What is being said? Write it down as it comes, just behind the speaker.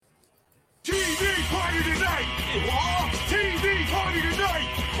TV party tonight!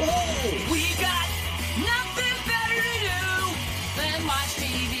 Oh, we got nothing better to do than watch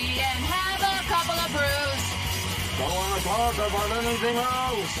TV and have a couple of brews. Don't want to talk about anything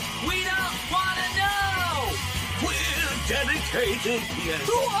else. We don't want to know. We're dedicated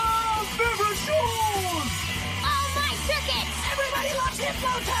to our favorite shows! Oh, my circuits! Everybody loves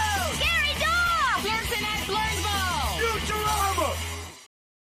Hypnotoad. Scary dog! Pearson at Blurnsville. Futurama!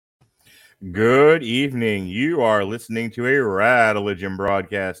 Good evening. You are listening to a Rattlegion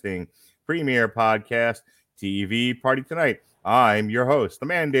Broadcasting premier podcast TV party tonight. I'm your host, the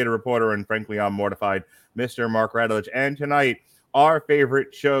mandated reporter, and frankly, I'm mortified, Mr. Mark Radulich. And tonight, our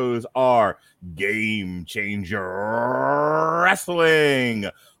favorite shows are Game Changer Wrestling,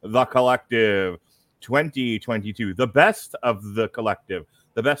 The Collective 2022, the best of the collective,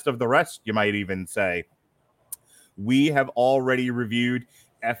 the best of the rest, you might even say. We have already reviewed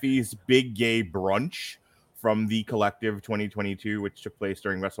Effie's Big Gay Brunch from The Collective 2022, which took place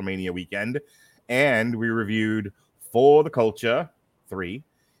during WrestleMania weekend. And we reviewed For the Culture 3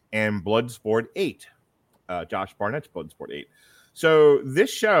 and Bloodsport 8, Josh Barnett's Bloodsport 8. So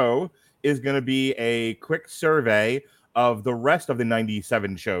this show is going to be a quick survey of the rest of the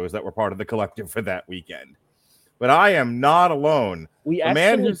 97 shows that were part of The Collective for that weekend. But I am not alone.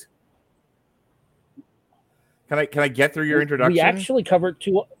 Can I get through your introduction? We actually covered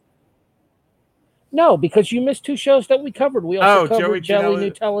two. No, because you missed two shows that we covered. We also covered Joey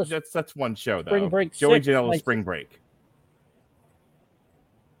Jelly Janela. Nutella's That's one show, though. Spring Break Joey 6, Janela's like- Spring Break.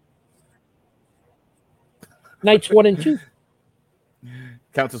 Nights 1 and 2.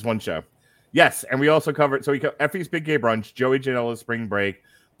 Counts as one show. Yes, and we also covered, so we covered Effie's Big Gay Brunch, Joey Janela's Spring Break,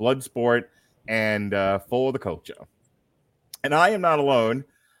 Bloodsport, and For the Culture. And I am not alone.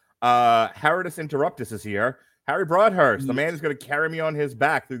 Herodus Interruptus is here. Harry Broadhurst, the man who's going to carry me on his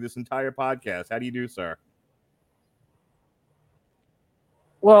back through this entire podcast. How do you do, sir?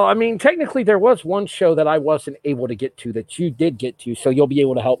 Well, I mean, technically there was one show that I wasn't able to get to that you did get to, so you'll be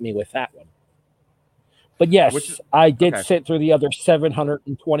able to help me with that one. But yes, I did sit through the other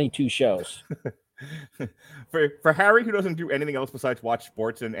 722 shows. For Harry, who doesn't do anything else besides watch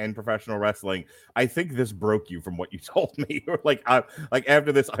sports and professional wrestling, I think this broke you from what you told me. like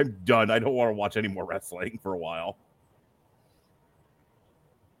after this, I'm done. I don't want to watch any more wrestling for a while.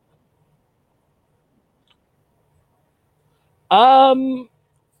 A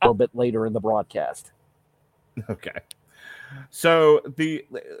little bit later in the broadcast. Okay. So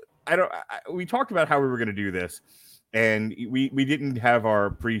we talked about how we were going to do this. And we didn't have our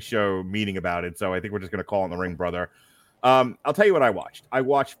pre-show meeting about it, so I think we're just going to call on the ring, brother. I'll tell you what I watched. I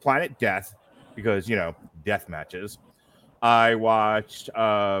watched Planet Death because, death matches. I watched,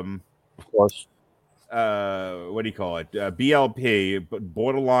 of course, what do you call it? BLP,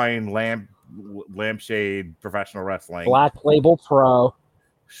 Borderline Lampshade Professional Wrestling. Black Label Pro.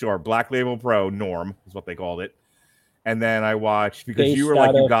 Sure, Black Label Pro, Norm is what they called it. And then I watched, because Based you were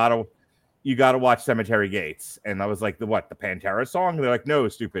like, you gotta watch Cemetery Gates. And I was like, the Pantera song? And they're like, no,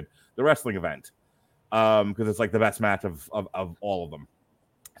 stupid. The wrestling event. Because it's like the best match of all of them.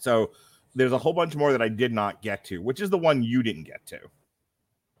 So there's a whole bunch more that I did not get to, which is the one you didn't get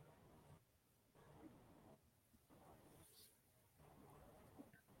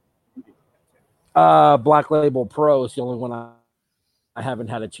to. Black Label Pro is the only one I haven't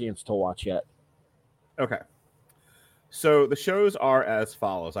had a chance to watch yet. Okay. So the shows are as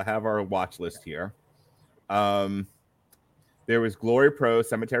follows. I have our watch list here. There was Glory Pro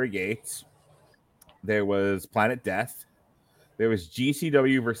Cemetery Gates. There was Planet Death. There was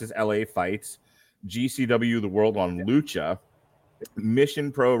GCW versus LA Fights. GCW The World on Lucha.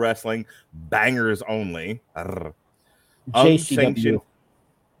 Mission Pro Wrestling Bangers Only.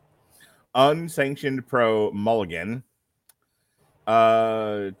 Unsanctioned Pro Mulligan.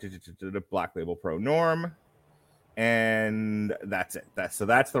 Black Label Pro Norm. And that's it. That's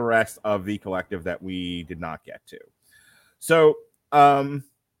the rest of The Collective that we did not get to. So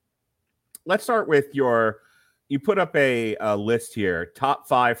let's start with you put up a list here, top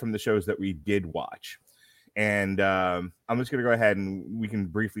 5 from the shows that we did watch. And I'm just going to go ahead and we can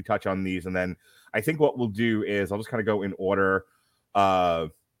briefly touch on these. And then I think what we'll do is I'll just kind of go in order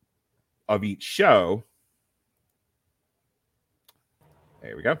of each show.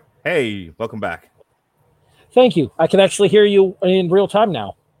 There we go. Hey, welcome back. Thank you. I can actually hear you in real time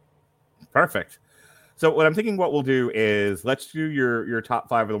now. Perfect. So what I'm thinking what we'll do is let's do your top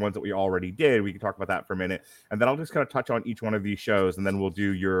 5 of the ones that we already did. We can talk about that for a minute. And then I'll just kind of touch on each one of these shows. And then we'll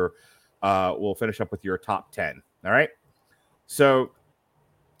do we'll finish up with your top 10. All right. So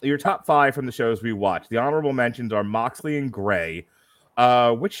your top 5 from the shows we watched. The honorable mentions are Moxley and Gray.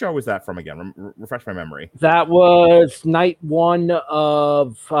 Which show was that from again? Refresh my memory. That was night 1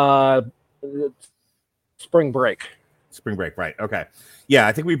 of Spring Break. Spring Break, right. Okay. Yeah,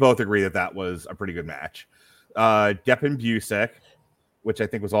 I think we both agree that was a pretty good match. Depp and Busick, which I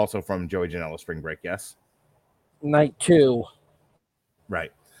think was also from Joey Janela Spring Break, yes? Night 2.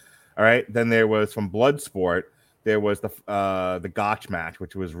 Right. All right. Then there was from Bloodsport, there was the Gotch match,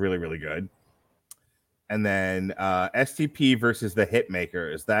 which was really, really good. And then STP versus the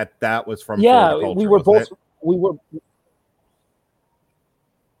Hitmakers. That was from Culture, we were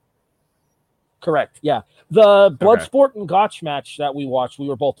correct. Yeah. The Bloodsport and Gotch match that we watched, we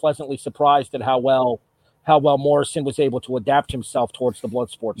were both pleasantly surprised at how well Morrison was able to adapt himself towards the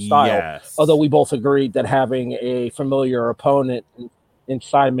Bloodsport style. Yes. Although we both agreed that having a familiar opponent in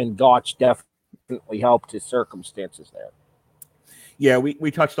Simon Gotch definitely helped his circumstances there. Yeah, we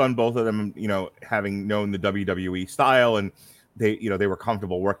touched on both of them, having known the WWE style, and they were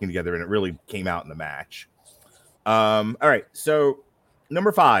comfortable working together, and it really came out in the match. All right, so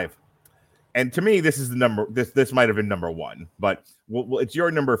number 5, and to me, this is the number. This might have been number 1, but it's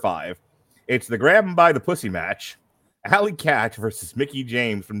your number 5. It's the grab 'em by the pussy match. Allie Katch versus Mickie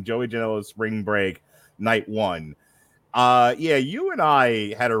James from Joey Janela's Spring Break, night 1. Yeah, you and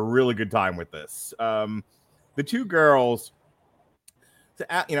I had a really good time with this. The two girls.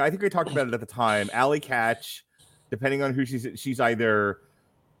 I think we talked about it at the time. Allie Katch, depending on who she's either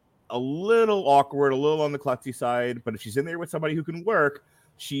a little awkward, a little on the klutzy side, but if she's in there with somebody who can work,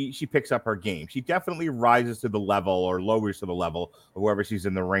 she picks up her game. She definitely rises to the level or lowers to the level of whoever she's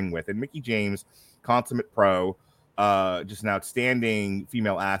in the ring with. And Mickie James, consummate pro, just an outstanding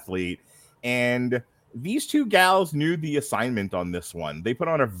female athlete. And these two gals knew the assignment on this one. They put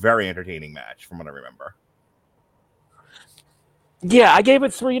on a very entertaining match, from what I remember. Yeah, I gave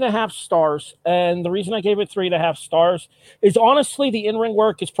it 3.5 stars. And the reason I gave it 3.5 stars is honestly, the in-ring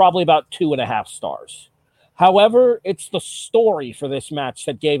work is probably about 2.5 stars. However, it's the story for this match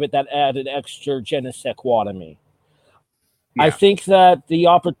that gave it that added extra je ne sais quoi to me. Yeah. I think that the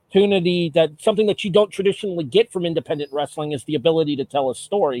opportunity, that something that you don't traditionally get from independent wrestling, is the ability to tell a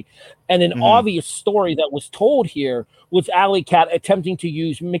story. And an obvious story that was told here was Allie Katch attempting to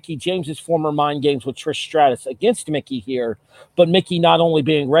use Mickie James's former mind games with Trish Stratus against Mickie here, but Mickie not only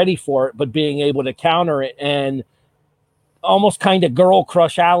being ready for it, but being able to counter it and almost kind of girl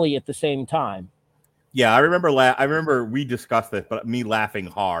crush Allie at the same time. Yeah, I remember we discussed this, but me laughing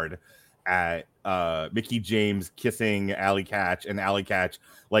hard at Mickie James kissing Allie Katch, and Allie Katch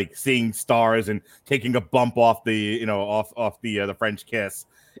like seeing stars and taking a bump off the the French kiss,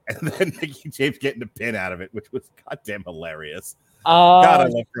 and then Mickie James getting a pin out of it, which was goddamn hilarious. God, I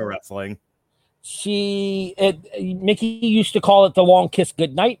love pro wrestling. Mickie used to call it the long kiss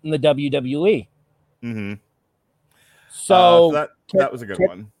goodnight in the WWE. Mm-hmm. So that was a good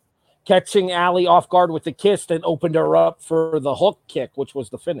one. Catching Allie off guard with the kiss, then opened her up for the hook kick, which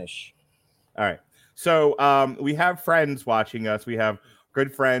was the finish. All right. So we have friends watching us. We have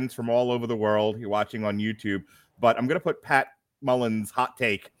good friends from all over the world who are watching on YouTube. But I'm going to put Pat Mullen's hot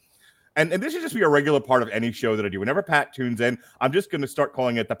take. And this should just be a regular part of any show that I do. Whenever Pat tunes in, I'm just going to start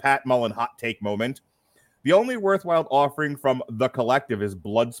calling it the Pat Mullen hot take moment. The only worthwhile offering from The Collective is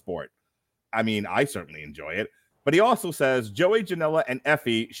Bloodsport. I mean, I certainly enjoy it. But he also says Joey Janela and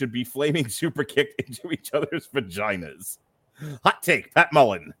Effie should be flaming super kicked into each other's vaginas. Hot take, Pat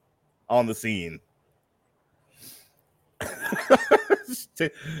Mullen on the scene.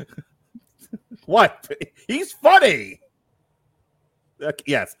 What? He's funny.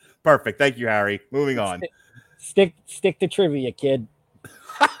 Yes, perfect. Thank you, Harry. Moving on. Stick to trivia, kid.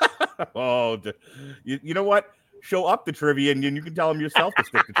 Oh, you know what? Show up the trivia, and you can tell him yourself to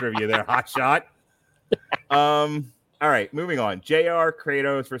stick to trivia there, hot shot. All right, moving on. JR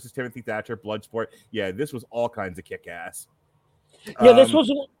Kratos versus Timothy Thatcher, Bloodsport. Yeah, this was all kinds of kick-ass. Yeah, this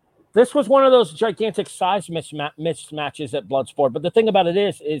was one of those gigantic size mismatches at Bloodsport. But the thing about it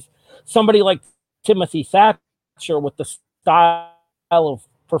is somebody like Timothy Thatcher, with the style of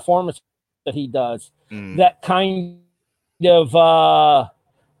performance that he does, that kind of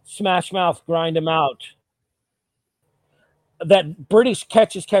smash mouth, grind him out, that British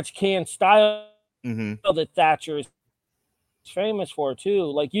catch can style that Thatcher is famous for too.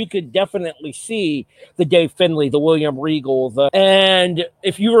 Like, you could definitely see the Dave Finlay, the William Regal, and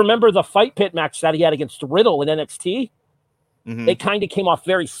if you remember the fight pit match that he had against Riddle in NXT, it kind of came off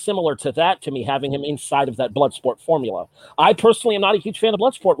very similar to that to me, having him inside of that Bloodsport formula. I personally am not a huge fan of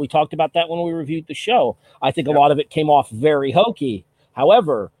Bloodsport. We talked about that when we reviewed the show. I think a lot of it came off very hokey.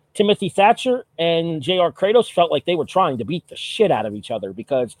 However, Timothy Thatcher and JR Kratos felt like they were trying to beat the shit out of each other,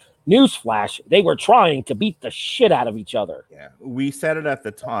 because Newsflash, they were trying to beat the shit out of each other. Yeah, we said it at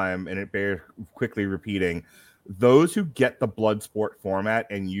the time, and it bears quickly repeating. Those who get the Bloodsport format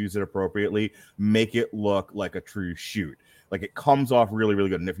and use it appropriately make it look like a true shoot. Like it comes off really, really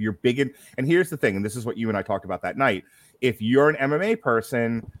good. And if you're big and here's the thing, and this is what you and I talked about that night. If you're an MMA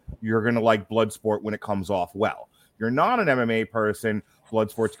person, you're going to like Bloodsport when it comes off well. If you're not an MMA person,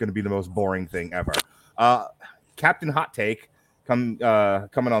 Bloodsport's going to be the most boring thing ever. Captain Hot Take coming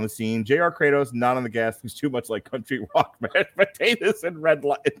on the scene. JR Kratos, not on the gas. He's too much like country rock, man. Potatoes and red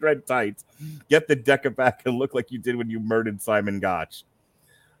tights. Get the Deca back and look like you did when you murdered Simon Gotch.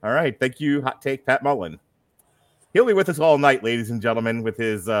 All right. Thank you, Hot Take, Pat Mullen. He'll be with us all night, ladies and gentlemen, with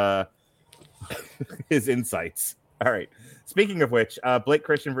his his insights. All right. Speaking of which, Blake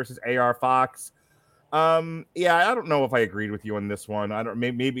Christian versus AR Fox. Yeah, I don't know if I agreed with you on this one. I don't.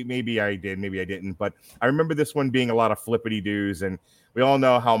 Maybe I did. Maybe I didn't. But I remember this one being a lot of flippity doos, and we all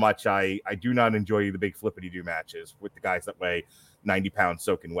know how much I do not enjoy the big flippity doo matches with the guys that weigh 90 pounds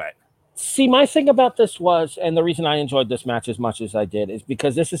soaking wet. See, my thing about this was, and the reason I enjoyed this match as much as I did, is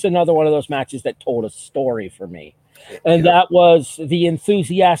because this is another one of those matches that told a story for me. And that was the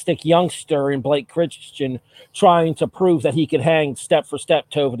enthusiastic youngster in Blake Christian trying to prove that he could hang step for step,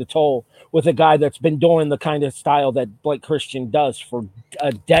 toe to toe with a guy that's been doing the kind of style that Blake Christian does for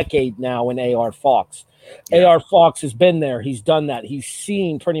a decade now in AR Fox. Yeah. AR Fox has been there. He's done that. He's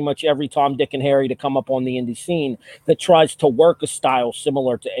seen pretty much every Tom, Dick, and Harry to come up on the indie scene that tries to work a style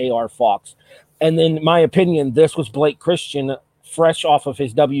similar to AR Fox. And in my opinion, this was Blake Christian fresh off of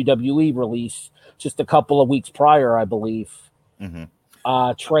his WWE release just a couple of weeks prior, I believe. Mm-hmm.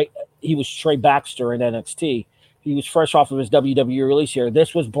 He was Trey Baxter in NXT. He was fresh off of his WWE release here.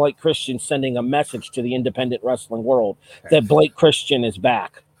 This was Blake Christian sending a message to the independent wrestling world that Blake Christian is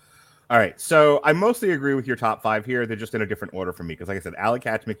back. All right, so I mostly agree with your top five here. They're just in a different order for me because, like I said, Alec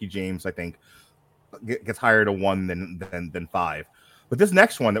Hatch, Mickey James, I think, gets higher to 1 than 5. But this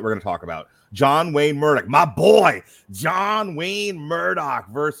next one that we're going to talk about, John Wayne Murdoch, my boy, John Wayne Murdoch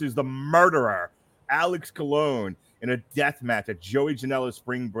versus the Murderer, Alex Colon, in a death match at Joey Janela's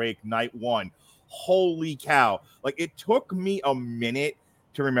Spring Break Night 1. Holy cow. Like, it took me a minute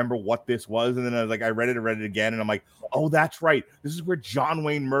to remember what this was, and then I was like, I read it again, and I'm like, oh, that's right. This is where John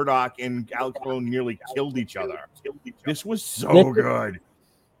Wayne Murdoch and Alex Colon nearly killed each other. This was so good.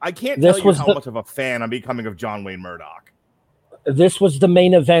 I can't tell you how much of a fan I'm becoming of John Wayne Murdoch. This was the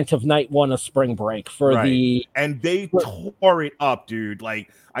main event of Night 1 of Spring Break for and they tore it up, dude.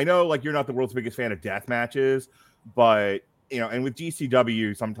 Like, I know, like, you're not the world's biggest fan of death matches, but and with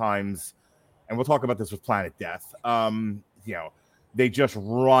GCW sometimes, and we'll talk about this with Planet Death, they just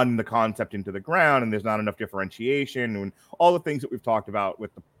run the concept into the ground, and there's not enough differentiation and all the things that we've talked about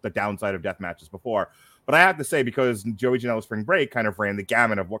with the downside of death matches before. But I have to say, because Joey Janela's Spring Break kind of ran the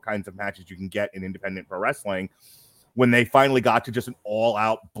gamut of what kinds of matches you can get in independent pro wrestling, when they finally got to just an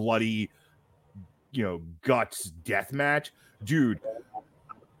all-out bloody, guts death match, dude.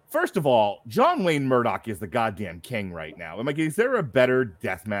 First of all, John Wayne Murdoch is the goddamn king right now. I'm like, is there a better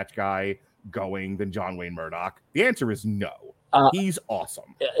death match guy going than John Wayne Murdoch? The answer is no. He's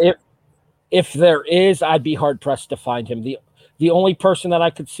awesome. If there is, I'd be hard pressed to find him. The only person that I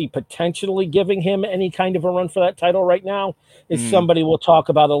could see potentially giving him any kind of a run for that title right now is somebody we'll talk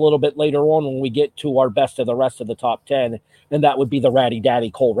about a little bit later on when we get to our best of the rest of the top 10, and that would be the Ratty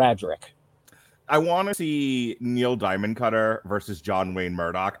Daddy Cole Radrick. I want to see Neil Diamond Cutter versus John Wayne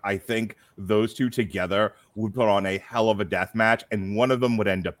Murdoch. I think those two together would put on a hell of a death match, and one of them would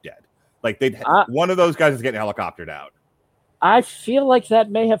end up dead. Like one of those guys is getting helicoptered out. I feel like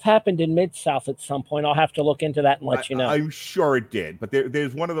that may have happened in Mid-South at some point. I'll have to look into that and let you know. I'm sure it did, but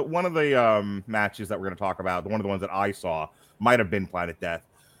there's one of the matches that we're going to talk about. One of the ones that I saw might have been Planet Death.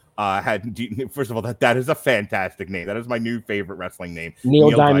 First of all, that is a fantastic name. That is my new favorite wrestling name. Neil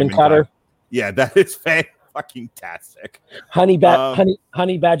Diamond Cutter. Yeah, that is fantastic. Honey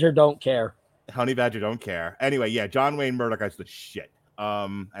Badger don't care. Honey Badger don't care. Anyway, yeah, John Wayne Murdoch is the shit.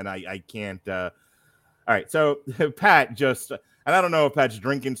 And I can't. All right, so Pat and I don't know if Pat's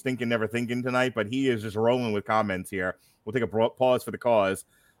drinking, stinking, never thinking tonight, but he is just rolling with comments here. We'll take a pause for the cause.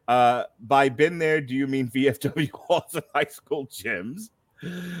 By been there, do you mean VFW halls and high school gyms?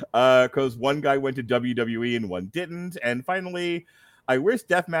 Because one guy went to WWE and one didn't. And finally, I wish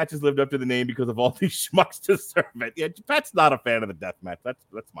death matches lived up to the name because of all these schmucks deserve it. Yeah, Pat's not a fan of the death match. That's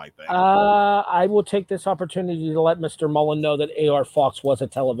my thing. I will take this opportunity to let Mr. Mullen know that AR Fox was a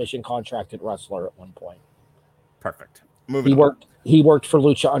television contracted wrestler at one point. Perfect. Moving on. He worked for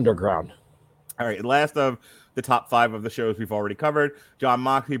Lucha Underground. All right, last of the top 5 of the shows we've already covered. John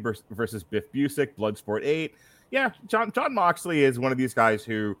Moxley versus Biff Busick, Bloodsport 8. Yeah, John Moxley is one of these guys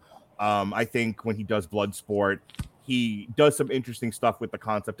who I think when he does Bloodsport, he does some interesting stuff with the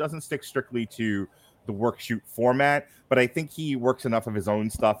concept. Doesn't stick strictly to the work shoot format, but I think he works enough of his own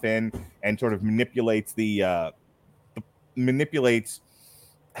stuff in and sort of manipulates manipulates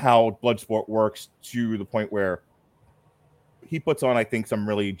how Bloodsport works to the point where he puts on, I think, some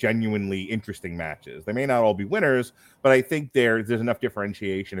really genuinely interesting matches. They may not all be winners, but I think there's enough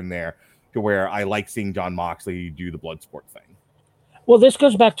differentiation in there to where I like seeing John Moxley do the Bloodsport thing. Well, this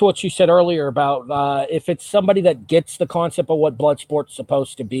goes back to what you said earlier about if it's somebody that gets the concept of what Bloodsport's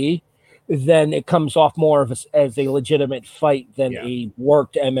supposed to be, then it comes off more of as a legitimate fight than a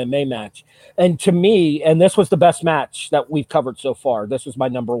worked MMA match. And to me, and this was the best match that we've covered so far. This was my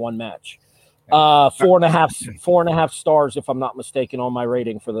number one match. 4.5 stars, if I'm not mistaken, on my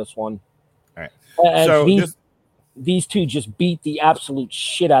rating for this one. All right. And so these two just beat the absolute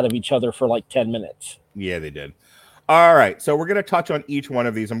shit out of each other for like 10 minutes. Yeah, they did. All right, so we're going to touch on each one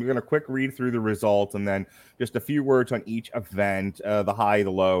of these. I'm going to quick read through the results and then just a few words on each event, the high,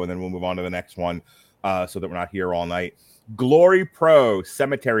 the low, and then we'll move on to the next one so that we're not here all night. Glory Pro,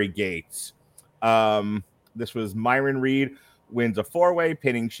 Cemetery Gates. This was Myron Reed wins a 4-way,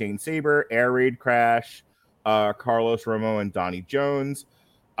 pinning Shane Saber, Air Raid Crash, Carlos Romo, and Donnie Jones.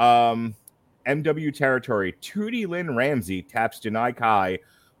 MW Territory, Tootie Lynn Ramsey taps Janai Kai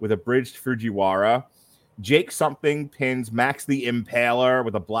with a bridged Fujiwara. Jake Something pins Max the Impaler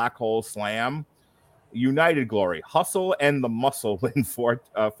with a black hole slam. United Glory, Hustle and the Muscle win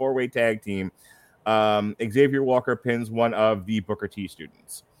four-way tag team. Xavier Walker pins one of the Booker T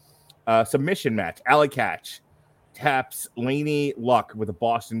students. Submission match, Alley Catch taps Laney Luck with a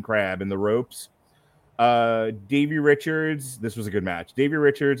Boston Crab in the ropes. Davey Richards, this was a good match. Davey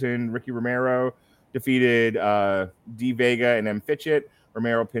Richards and Ricky Romero defeated D Vega and M Fitchett.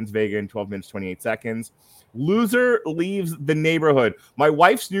 Romero pins Vega in 12 minutes, 28 seconds. Loser leaves the neighborhood. My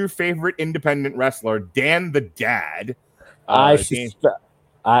wife's new favorite independent wrestler, Dan the Dad. I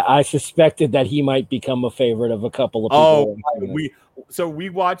suspected that he might become a favorite of a couple of people. We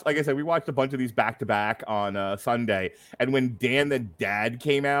watched, like I said, we watched a bunch of these back to back on Sunday. And when Dan the Dad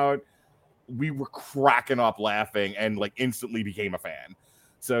came out, we were cracking up laughing and like instantly became a fan.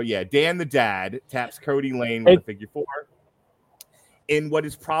 So yeah, Dan the Dad taps Cody Lane with a figure four. In what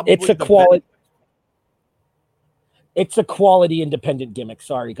is probably it's a quality independent gimmick.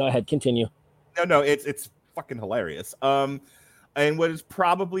 Sorry, go ahead, continue. No, it's fucking hilarious. And what is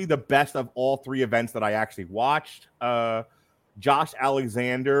probably the best of all three events that I actually watched. Josh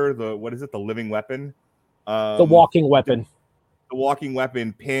Alexander, the Living Weapon, the Walking Weapon. The Walking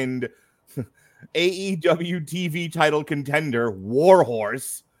Weapon pinned AEW TV title contender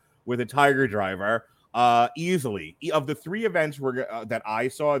Warhorse with a Tiger Driver. Easily of the three events that I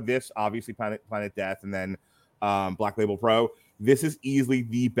saw, this obviously Planet Death and then Black Label Pro. This is easily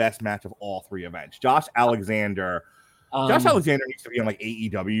the best match of all three events. Josh Alexander needs to be on like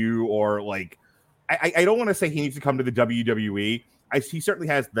AEW or like I don't want to say he needs to come to the WWE. He certainly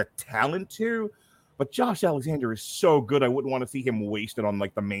has the talent to, but Josh Alexander is so good. I wouldn't want to see him wasted on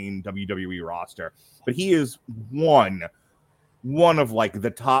like the main WWE roster. But he is one of like the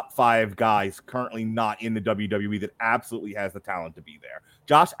top 5 guys currently not in the WWE that absolutely has the talent to be there.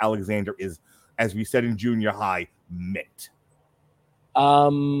 Josh Alexander is, as we said in junior high, mint.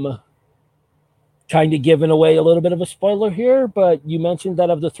 Kind of giving away a little bit of a spoiler here, but you mentioned that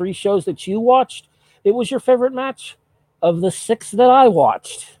of the 3 shows that you watched, it was your favorite match. Of the 6 that I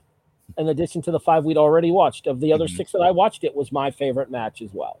watched, in addition to the 5 we'd already watched, of the other 6 that I watched, it was my favorite match as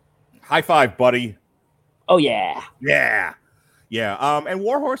well. High five, buddy. Oh, yeah. Yeah. And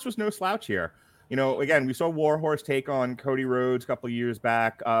Warhorse was no slouch here. You know, again, we saw Warhorse take on Cody Rhodes a couple of years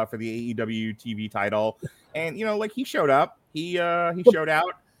back for the AEW TV title. And, you know, like he showed up. He showed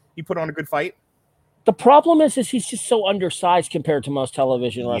out. He put on a good fight. The problem is he's just so undersized compared to most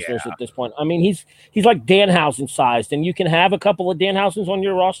television wrestlers at this point. I mean, he's like Danhausen sized, and you can have a couple of Danhausens on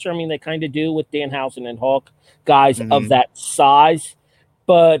your roster. I mean, they kind of do with Danhausen and Hulk, guys of that size.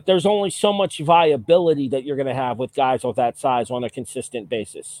 But there's only so much viability that you're going to have with guys of that size on a consistent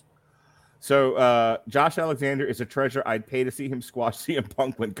basis. So Josh Alexander is a treasure. I'd pay to see him squash CM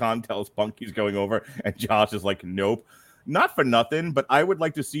Punk when Khan tells Punk he's going over, and Josh is like, nope. Not for nothing, but I would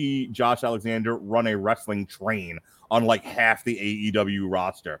like to see Josh Alexander run a wrestling train on like half the AEW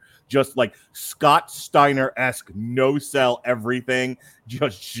roster. Just like Scott Steiner-esque, no-sell everything.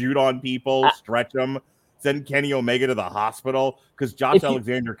 Just shoot on people, stretch them, send Kenny Omega to the hospital because Josh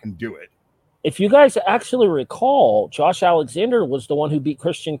Alexander can do it. If you guys actually recall, Josh Alexander was the one who beat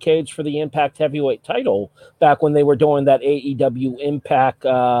Christian Cage for the Impact Heavyweight title back when they were doing that AEW Impact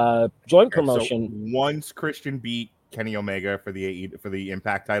joint promotion. So once Christian beat Kenny Omega for the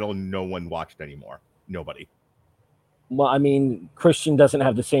Impact title, no one watched anymore. Nobody. Well, I mean, Christian doesn't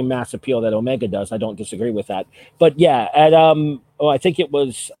have the same mass appeal that Omega does. I don't disagree with that. But yeah, at I think it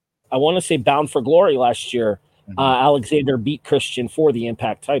was, I want to say Bound for Glory last year, Alexander beat Christian for the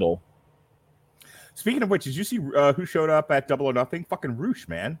Impact title. Speaking of which, did you see who showed up at Double or Nothing? Fucking Roosh,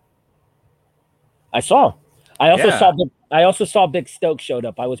 man. I saw. I also saw Big Stoke showed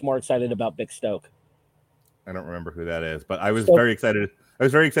up. I was more excited about Big Stoke. I don't remember who that is, but I was very excited. I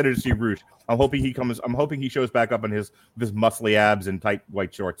was very excited to see Roosh. I'm hoping he comes. I'm hoping he shows back up in his muscly abs and tight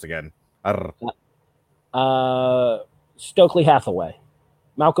white shorts again. Stokely Hathaway,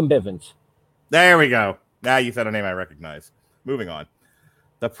 Malcolm Bivens. There we go. Now you said a name I recognize. Moving on.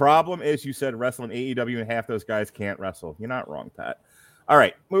 The problem is you said wrestling AEW and half those guys can't wrestle. You're not wrong, Pat. All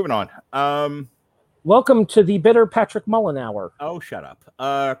right, moving on. Welcome to the bitter Patrick Mullen hour. Oh, shut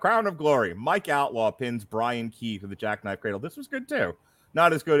up. Crown of Glory. Mike Outlaw pins Brian Keith with the jackknife cradle. This was good, too.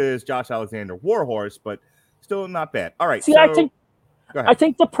 Not as good as Josh Alexander Warhorse, but still not bad. All right. See, I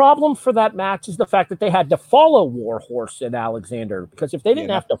think the problem for that match is the fact that they had to follow Warhorse and Alexander, because if they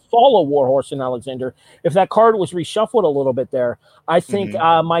didn't have to follow Warhorse and Alexander, if that card was reshuffled a little bit there, I think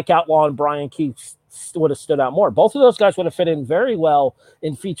Mike Outlaw and Brian Keith would have stood out more. Both of those guys would have fit in very well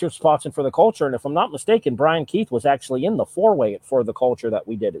in featured spots and For the Culture. And if I'm not mistaken, Brian Keith was actually in the 4-way at For the Culture that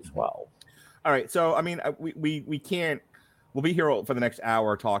we did as well. All right. So, I mean, we can't. We'll be here for the next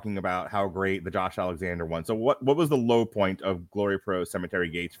hour talking about how great the Josh Alexander one. So what was the low point of Glory Pro Cemetery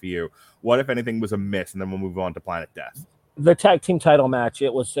Gates for you? What, if anything, was a miss? And then we'll move on to Planet Death. The tag team title match.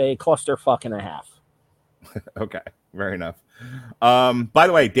 It was a clusterfuck and a half. Okay. Fair enough. By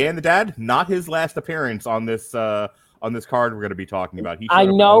the way, Dan the Dad, not his last appearance on this card we're going to be talking about. I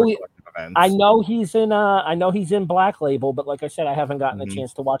know he's in Black Label, but like I said, I haven't gotten a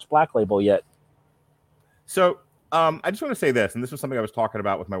chance to watch Black Label yet. So I just want to say this, and this was something I was talking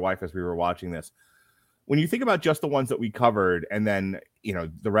about with my wife as we were watching this. When you think about just the ones that we covered, and then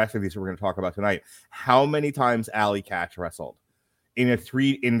the rest of these we're going to talk about tonight, how many times Allie Katch wrestled in a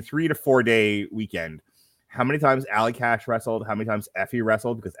 3 to 4 day weekend? How many times Allie Katch wrestled? How many times Effie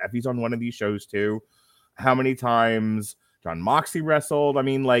wrestled? Because Effie's on one of these shows too. How many times John Moxley wrestled? I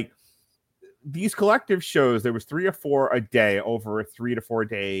mean, like, these collective shows, there was 3 or 4 a day over a 3 to 4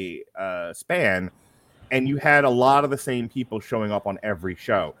 day span. And you had a lot of the same people showing up on every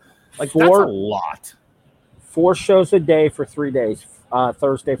show. Like, that's a lot. 4 shows a day for 3 days.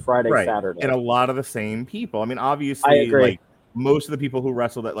 Thursday, Friday, Saturday. And a lot of the same people. I mean, obviously, I agree. Like, most of the people who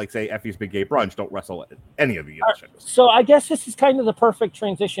wrestled at, like, say, Effie's Big Gay Brunch don't wrestle at any of the other shows. So I guess this is kind of the perfect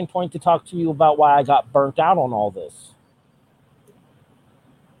transition point to talk to you about why I got burnt out on all this.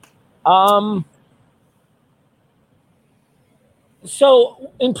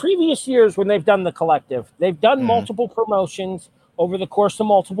 So in previous years, when they've done the collective, they've done multiple promotions over the course of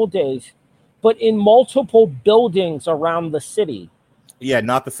multiple days, but in multiple buildings around the city. Yeah,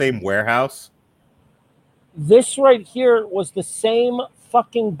 not the same warehouse. This right here was the same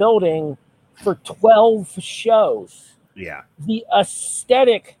fucking building for 12 shows. Yeah. The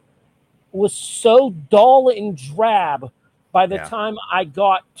aesthetic was so dull and drab. By the time I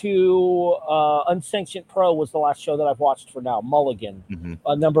got to Unsanctioned Pro was the last show that I've watched for now, Mulligan,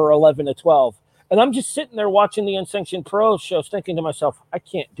 number 11 to 12. And I'm just sitting there watching the Unsanctioned Pro shows thinking to myself, I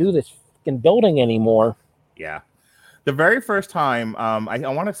can't do this fucking building anymore. Yeah. The very first time, I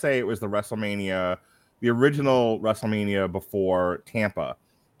want to say it was the WrestleMania, the original WrestleMania before Tampa,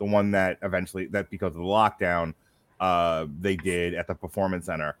 the one that eventually, because of the lockdown, they did at the Performance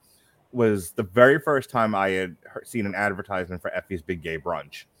Center, was the very first time I had seen an advertisement for Effie's Big Gay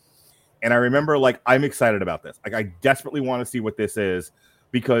Brunch. And I remember, like, I'm excited about this. Like, I desperately want to see what this is,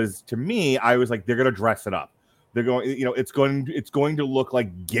 because to me, I was like, they're going to dress it up. They're going, it's going to look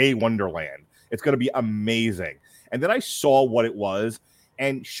like Gay Wonderland. It's going to be amazing. And then I saw what it was,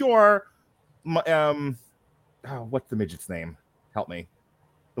 and sure, what's the midget's name? Help me.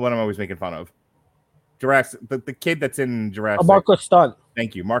 The one I'm always making fun of. Jurassic, the kid that's in Jurassic. Marco Stunt.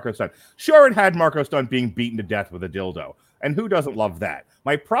 Thank you, Marco Stunt. Sure, it had Marco Stunt being beaten to death with a dildo. And who doesn't love that?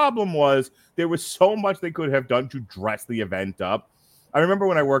 My problem was there was so much they could have done to dress the event up. I remember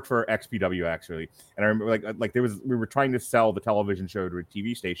when I worked for XPW, actually, and I remember we were trying to sell the television show to a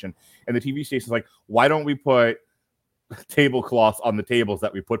TV station, and the TV station's like, why don't we put tablecloths on the tables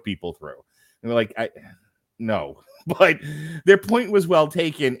that we put people through? And we're like, no. But their point was well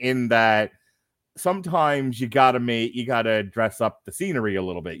taken in that sometimes you gotta dress up the scenery a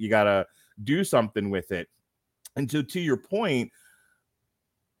little bit. You gotta do something with it. And so to your point,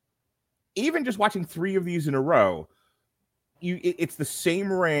 even just watching 3 of these in a row, it's the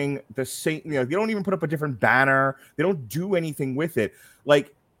same ring, the same, they don't even put up a different banner. They don't do anything with it.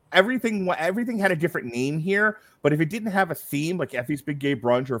 Like everything had a different name here, but if it didn't have a theme like Effie's Big Gay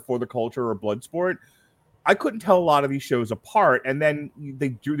Brunch or For the Culture or Bloodsport, I couldn't tell a lot of these shows apart. And then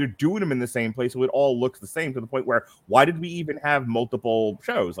they're doing them in the same place, so it all looks the same, to the point where why did we even have multiple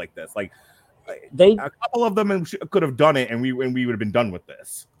shows like this? Like a couple of them could have done it, and we would have been done with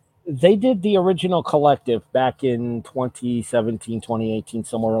this. They did the original Collective back in 2017, 2018,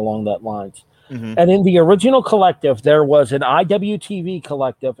 somewhere along that lines. Mm-hmm. And in the original Collective, there was an IWTV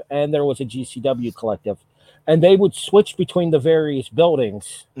Collective and there was a GCW Collective. And they would switch between the various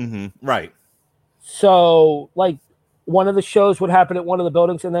buildings. Mm-hmm. Right. So, like, one of the shows would happen at one of the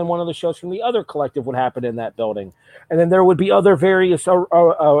buildings, and then one of the shows from the other collective would happen in that building. And then there would be other various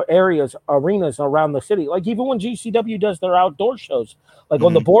arenas around the city. Like even when GCW does their outdoor shows, like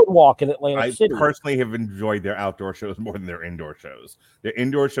on the boardwalk in Atlantic City. I personally have enjoyed their outdoor shows more than their indoor shows. Their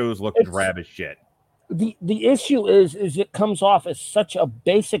indoor shows look drab as shit. The issue is it comes off as such a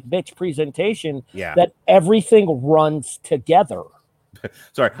basic bitch presentation that everything runs together.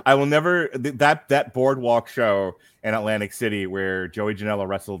 Sorry, I will never that boardwalk show in Atlantic City where Joey Janela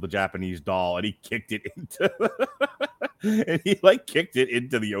wrestled the Japanese doll and he kicked it into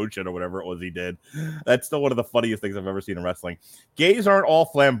the ocean or whatever it was he did. That's still one of the funniest things I've ever seen in wrestling. Gays aren't all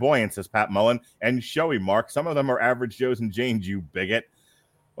flamboyant, says Pat Mullen, and showy, Mark. Some of them are average Joes and Janes, you bigot.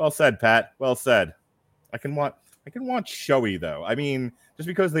 Well said, Pat. Well said. I can want showy though. I mean, just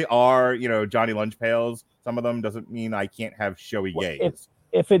because they are, Johnny Lunch Pails, some of them doesn't mean I can't have showy gays.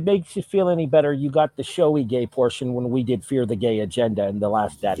 If it makes you feel any better, you got the showy gay portion when we did Fear the Gay Agenda in the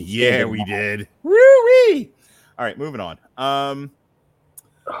last Daddy. Yeah, we did. Woo-wee! All right, moving on.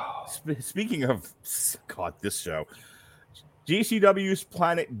 Speaking of, God, this show. GCW's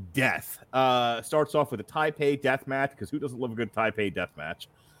Planet Death starts off with a Taipei death match, because who doesn't love a good Taipei death match?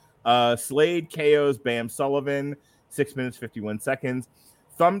 Slade KOs Bam Sullivan, 6 minutes, 51 seconds.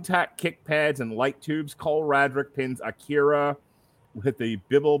 Thumbtack kick pads and light tubes. Cole Radrick pins Akira with the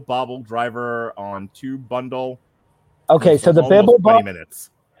Bibble Bobble driver on tube bundle. Okay, so the Bibble 20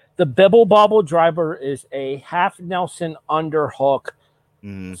 minutes. The Bibble Bobble driver is a half Nelson underhook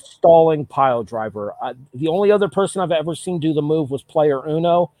stalling pile driver. The only other person I've ever seen do the move was Player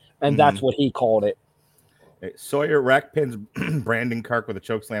Uno, and that's what he called it. Sawyer Rack pins Brandon Kirk with a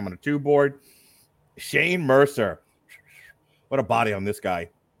chokeslam on a two board. Shane Mercer, what a body on this guy,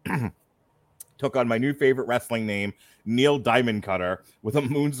 took on my new favorite wrestling name, Neil Diamond Cutter, with a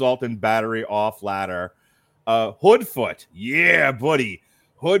moonsault and battery off ladder. Hoodfoot, yeah, buddy.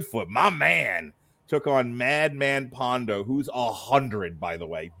 Hoodfoot, my man, took on Madman Pondo, who's 100, by the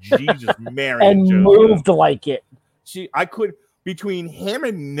way. Jesus, Mary. And moved like it. I could, between him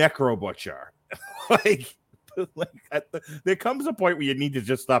and Necro Butcher, there comes a point where you need to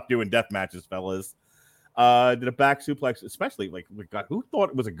just stop doing death matches, fellas. Did a back suplex, especially God, who thought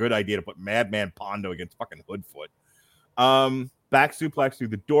it was a good idea to put Madman Pondo against fucking Hoodfoot? Back suplex through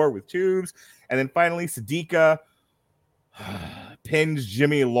the door with tubes, and then finally Sadika pins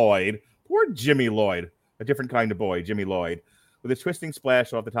Jimmy Lloyd. Poor Jimmy Lloyd, a different kind of boy, Jimmy Lloyd, with a twisting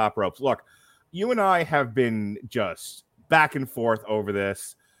splash off the top ropes. Look, you and I have been just back and forth over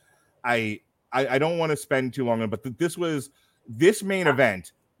this. I don't want to spend too long on it, but this main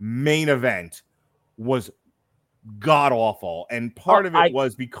event was god awful, and part of it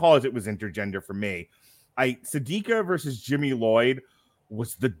was because it was intergender for me. Sadika versus Jimmy Lloyd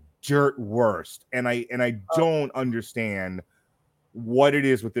was the dirt worst, and I don't understand what it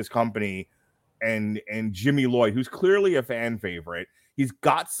is with this company and Jimmy Lloyd, who's clearly a fan favorite. He's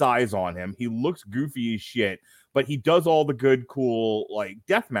got size on him. He looks goofy as shit, but he does all the good, cool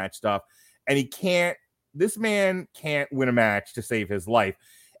deathmatch stuff. And this man can't win a match to save his life.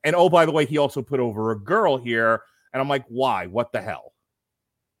 And oh, by the way, he also put over a girl here. And I'm like, why? What the hell?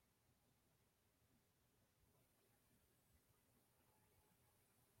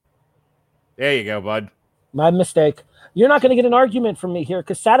 There you go, bud. My mistake. You're not going to get an argument from me here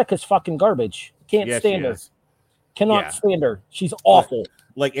because Sadika's fucking garbage. Can't stand her. Cannot stand her. She's awful.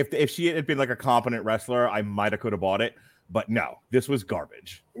 If she had been a competent wrestler, I might have could have bought it. But no, this was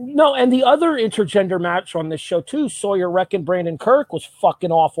garbage. No, and the other intergender match on this show too, Sawyer Wreck and Brandon Kirk, was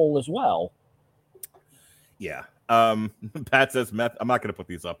fucking awful as well. Yeah. Pat says meth. I'm not going to put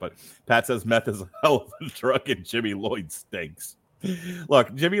these up, but Pat says meth is a hell of a drug and Jimmy Lloyd stinks.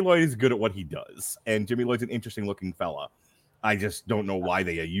 Look, Jimmy Lloyd is good at what he does, and Jimmy Lloyd's an interesting looking fella. I just don't know why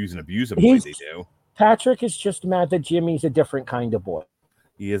they use and abuse him the way they do. Patrick is just mad that Jimmy's a different kind of boy.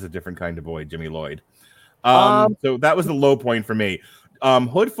 He is a different kind of boy, Jimmy Lloyd. So that was the low point for me.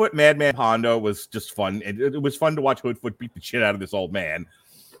 Hoodfoot Madman Pondo was just fun. It was fun to watch Hoodfoot beat the shit out of this old man.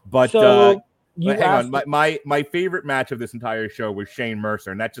 But hang on, my favorite match of this entire show was Shane Mercer,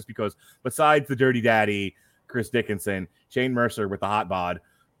 and that's just because besides the Dirty Daddy, Chris Dickinson, Shane Mercer with the hot bod,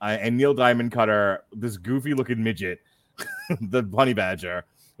 and Neil Diamond Cutter, this goofy looking midget, the Honey Badger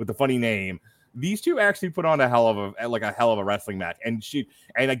with the funny name. These two actually put on a hell of a wrestling match, and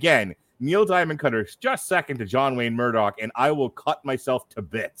again, Neil Diamond Cutter is just second to John Wayne Murdoch, and I will cut myself to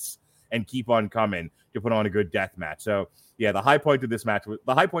bits and keep on coming to put on a good death match. So yeah, the high point of this match was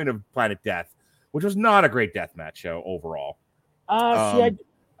the high point of Planet Death, which was not a great death match show overall. I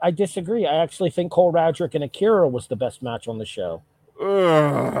disagree. I actually think Cole Radrick and Akira was the best match on the show.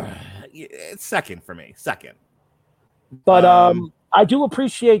 It's second for me. Second. But I do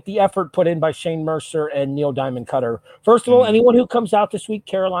appreciate the effort put in by Shane Mercer and Neil Diamond Cutter. First of all, anyone who comes out this week,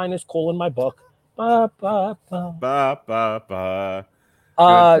 Caroline is cool in my book. Ba, ba, ba. Ba, ba, ba.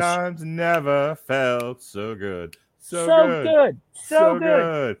 Good times never felt so good. So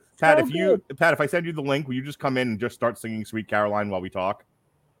good. Pat, if I send you the link, will you just come in and just start singing Sweet Caroline while we talk?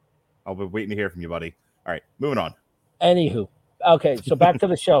 I'll be waiting to hear from you, buddy. All right, moving on. Anywho, okay, so back to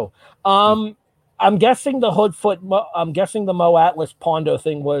the show. I'm guessing the Mo Atlas Pondo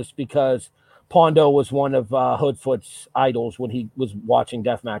thing was because Pondo was one of Hoodfoot's idols when he was watching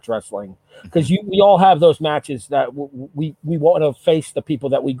deathmatch wrestling. Because we all have those matches that we want to face the people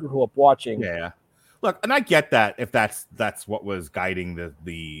that we grew up watching. Yeah. Look, and I get that if that's what was guiding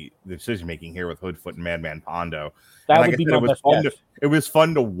the decision making here with Hoodfoot and Madman Pondo. That would be my best guess. It was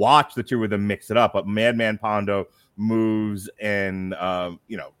fun to watch the two of them mix it up, but Madman Pondo moves in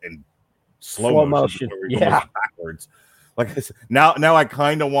in slow motion. Yeah, backwards. Like now I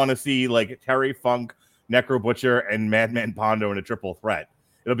kind of want to see like Terry Funk, Necro Butcher, and Madman Pondo in a triple threat.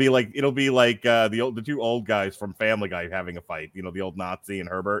 It'll be like the two old guys from Family Guy having a fight. You know, the old Nazi and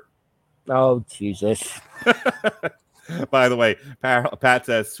Herbert. Oh, Jesus. By the way, Pat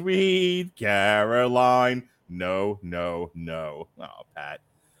says, Sweet Caroline. No. Oh, Pat.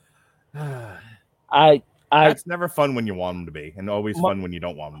 It's never fun when you want them to be, and always fun when you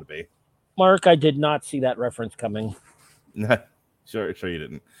don't want them to be. Mark, I did not see that reference coming. Sure you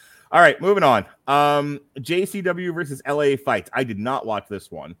didn't. All right, moving on. JCW versus LA Fights. I did not watch this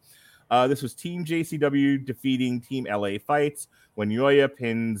one. This was Team JCW defeating Team LA Fights when Yoya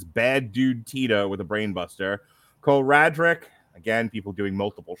pins Bad Dude Tito with a brainbuster. Cole Radrick, again, people doing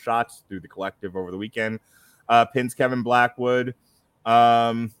multiple shots through the collective over the weekend, pins Kevin Blackwood.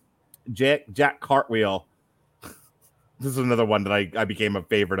 Jack Cartwheel. This is another one that I became a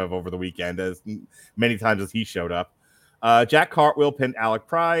favorite of over the weekend, as many times as he showed up. Jack Cartwheel pinned Alec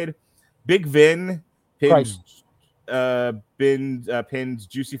Pride. Big Vin pins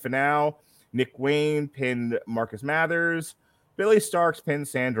Juicy Finau. Nick Wayne pinned Marcus Mathers. Billy Starks pins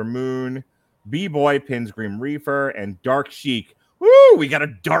Sandra Moon. B-Boy pins Grim Reaper. And Dark Sheik. Woo! We got a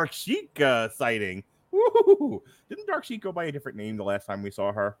Dark Sheik sighting. Woo! Didn't Dark Sheik go by a different name the last time we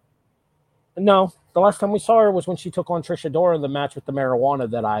saw her? No. The last time we saw her was when she took on Trish Adora in the match with the marijuana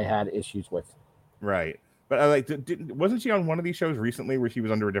that I had issues with. Right. But wasn't she on one of these shows recently where she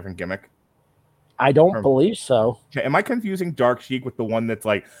was under a different gimmick? I don't believe so. Am I confusing Dark Sheik with the one that's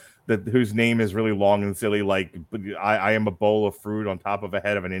like whose name is really long and silly, like I am a bowl of fruit on top of a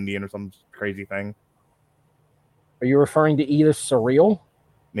head of an Indian or some crazy thing? Are you referring to Edith Surreal?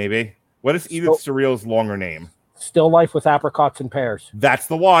 Maybe. What is Edith Surreal's longer name? Still Life with Apricots and Pears. That's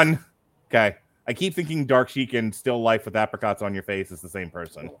the one. Okay. I keep thinking Dark Sheik and Still Life with Apricots on Your Face is the same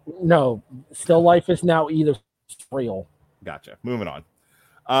person. No, Still Life is now Edith Surreal. Gotcha. Moving on.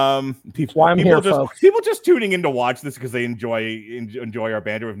 That's why I'm here, folks. People just tuning in to watch this because they enjoy our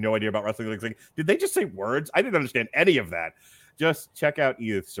banter with no idea about wrestling. Like, did they just say words? I didn't understand any of that. Just check out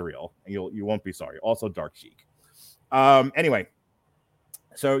Edith Surreal, and you won't be sorry. Also, Dark Sheik. Anyway,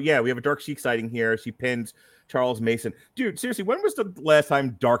 so yeah, we have a Dark Sheik sighting here. She pins Charles Mason. Dude, seriously, when was the last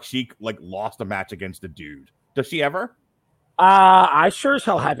time Dark Sheik lost a match against a dude? Does she ever? I sure as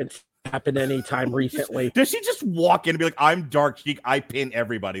hell haven't happened anytime recently. Does she just walk in and be like, I'm Dark Sheik, I pin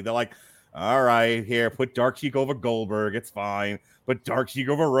everybody? They're like, all right, here, put Dark Sheik over Goldberg, it's fine. Put Dark Sheik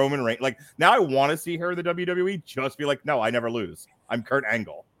over Roman Reigns. Like, now I want to see her in the WWE just be like, no, I never lose. I'm Kurt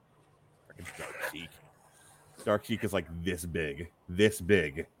Angle. Freaking Dark Sheik. Dark Sheik is like this big.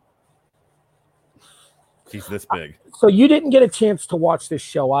 She's this big. So you didn't get a chance to watch this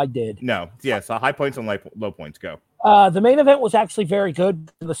show. I did. No. Yeah, so high points and low points. Go. The main event was actually very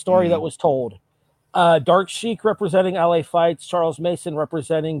good. The story that was told. Dark Sheik representing LA Fights, Charles Mason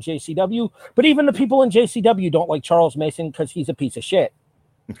representing JCW. But even the people in JCW don't like Charles Mason because he's a piece of shit.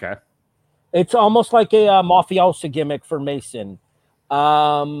 Okay. It's almost like a mafiosa gimmick for Mason.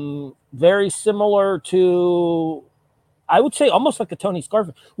 Very similar to, I would say, almost like a Tony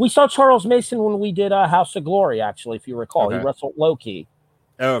Scarface. We saw Charles Mason when we did House of Glory, actually, if you recall. Okay. He wrestled Loki.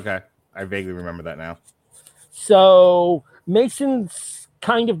 Oh, okay. I vaguely remember that now. So Mason's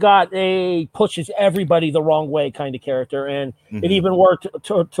kind of pushes everybody the wrong way kind of character, and it even worked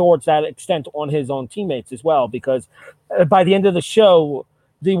towards that extent on his own teammates as well, because by the end of the show,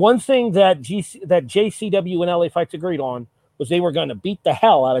 the one thing that JCW and LA Fights agreed on was they were going to beat the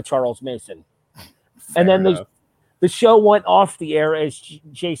hell out of Charles Mason. And then the show went off the air as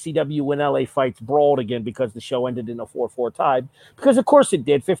JCW and LA Fights brawled again because the show ended in a 4-4 tie. Because, of course, it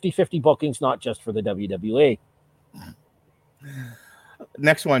did. 50-50 bookings, not just for the WWE.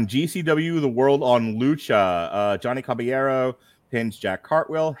 Next one, GCW, the World on Lucha. Johnny Caballero pins Jack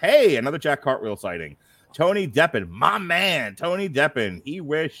Cartwheel. Hey, another Jack Cartwheel sighting. Tony Deppen, my man, Tony Deppen. He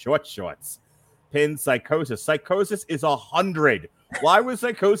wears shorts. Pins Psychosis. Psychosis is 100. Why was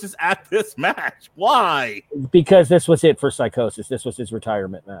Psychosis at this match? Why? Because this was it for Psychosis. This was his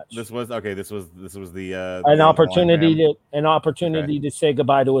retirement match. This was the an opportunity to say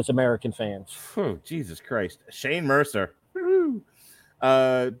goodbye to his American fans. Oh, Jesus Christ. Shane Mercer. Wins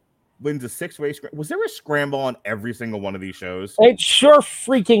a 6-way scramble. Was there a scramble on every single one of these shows? It sure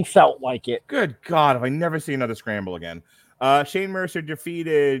freaking felt like it. Good God, have I never seen another scramble again? Shane Mercer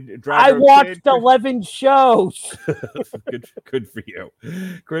defeated Drago I watched 11 shows. Good for you.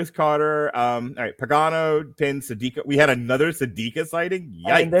 Chris Carter. All right, Pagano pinned Sadika. We had another Sadika sighting.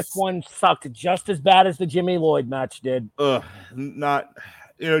 Yikes. And this one sucked just as bad as the Jimmy Lloyd match did.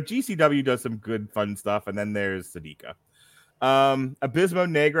 GCW does some good fun stuff, and then there's Sadika. Abismo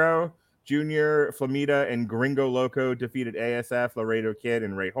Negro, Junior, Flamita, and Gringo Loco defeated ASF, Laredo Kid,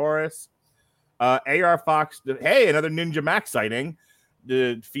 and Ray Horace. AR Fox, another Ninja Mac sighting,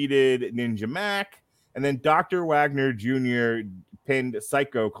 defeated Ninja Mac. And then Dr. Wagner Jr. pinned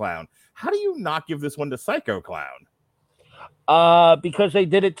Psycho Clown. How do you not give this one to Psycho Clown? Because they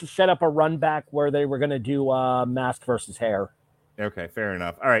did it to set up a run back where they were going to do mask versus hair. Okay, fair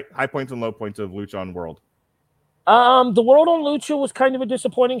enough. All right, high points and low points of Lucha on World. The World on Lucha was kind of a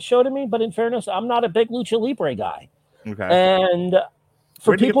disappointing show to me, but in fairness, I'm not a big Lucha Libre guy. Okay. And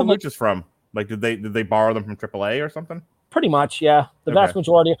for people, where did you get the Luchas from? Like, did they borrow them from AAA or something? Pretty much, yeah. The vast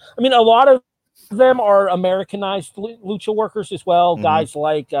majority. I mean, a lot of them are Americanized Lucha workers as well.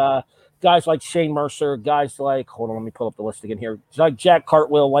 Mm-hmm. Guys like Shane Mercer, guys like, hold on, let me pull up the list again here. Like Jack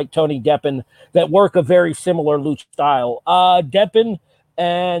Cartwheel, like Tony Deppen, that work a very similar Lucha style. Deppen.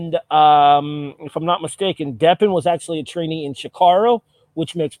 And if I'm not mistaken, Deppen was actually a trainee in Chikara,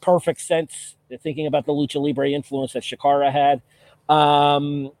 which makes perfect sense thinking about the Lucha Libre influence that Chikara had.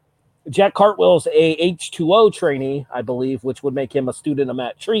 Jack Cartwheel's a H2O trainee, I believe, which would make him a student of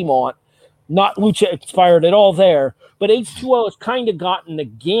Matt Tremont. Not Lucha inspired at all there, but H2O has kind of gotten the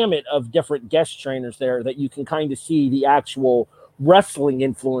gamut of different guest trainers there that you can kind of see the actual wrestling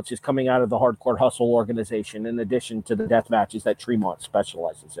influences coming out of the Hardcore Hustle organization, in addition to the death matches that Tremont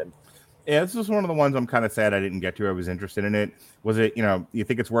specializes in. Yeah, this was one of the ones I'm kind of sad I didn't get to. I was interested in it. Was it, you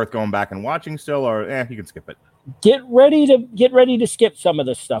think it's worth going back and watching still, or you can skip it? Get ready to skip some of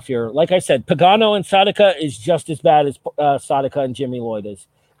this stuff here. Like I said, Pagano and Sadika is just as bad as Sadika and Jimmy Lloyd is,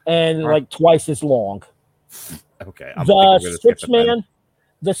 and like twice as long. Okay.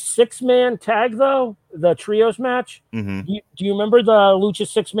 The six-man tag, though, the trios match, mm-hmm. Do you remember the Lucha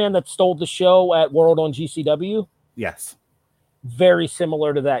six-man that stole the show at World on GCW? Yes. Very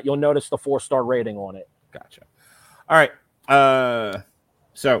similar to that. You'll notice the 4-star rating on it. Gotcha. All right.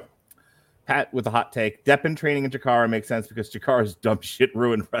 So, Pat with a hot take. Deppen training in Chikara makes sense because Chikara's dumb shit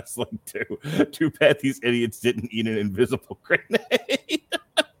ruined wrestling, too. Too bad these idiots didn't eat an invisible grenade.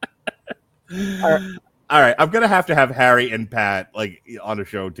 All right, I'm gonna have Harry and Pat like on a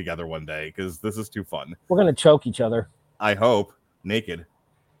show together one day because this is too fun. We're gonna choke each other. I hope, naked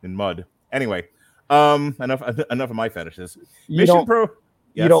in mud. Anyway, enough of my fetishes. You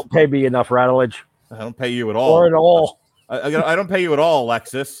don't pay me enough, Rattledge. I don't pay you at all. Or at all. I don't pay you at all,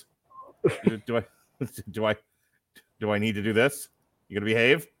 Alexis. Do I need to do this? You gonna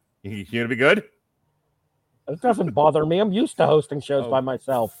behave? You gonna be good? It doesn't bother me. I'm used to hosting shows by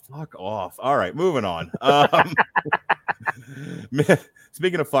myself. Fuck off. All right, moving on.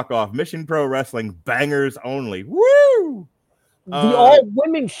 Speaking of fuck off, Mission Pro Wrestling bangers only. Woo! The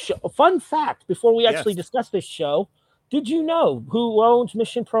all-women show. Fun fact, before we actually discuss this show, did you know who owns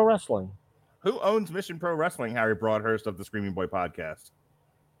Mission Pro Wrestling? Who owns Mission Pro Wrestling, Harry Broadhurst of the Screaming Boy podcast?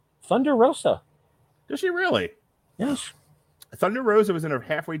 Thunder Rosa. Does she really? Yes. Thunder Rosa was in a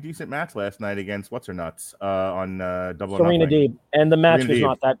halfway decent match last night against what's her nuts on Double or Serena Nothing. Deeb, and the match Serena was Deeb.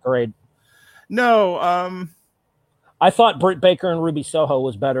 not that great. No, I thought Britt Baker and Ruby Soho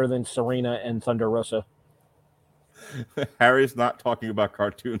was better than Serena and Thunder Rosa. Harry's not talking about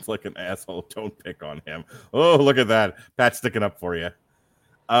cartoons like an asshole. Don't pick on him. Oh, look at that. Pat's sticking up for you.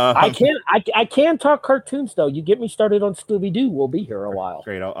 I can talk cartoons though. You get me started on Scooby Doo, we'll be here a while.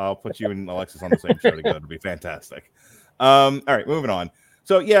 Great. I'll put you and Alexis on the same show together. It'll be fantastic. All right, moving on.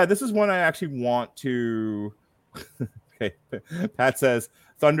 So yeah, this is one I actually want to. Okay, Pat says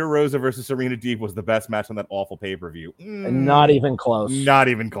Thunder Rosa versus Serena Deeb was the best match on that awful pay-per-view. Not even close. Not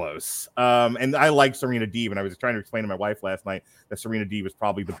even close. And I like Serena Deeb, and I was trying to explain to my wife last night that Serena Deeb is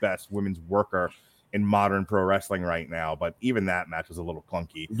probably the best women's worker in modern pro wrestling right now. But even that match was a little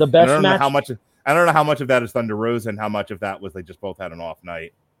clunky. The best match. I don't know how much of that is Thunder Rosa and how much of that was they just both had an off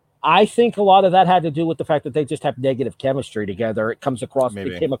night. I think a lot of that had to do with the fact that they just have negative chemistry together. It comes across.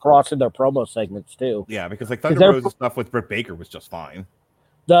 Maybe. It came across in their promo segments too. Yeah, because like Thunder Rosa stuff with Britt Baker was just fine.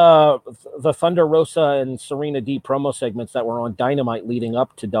 The Thunder Rosa and Serena Deeb promo segments that were on Dynamite leading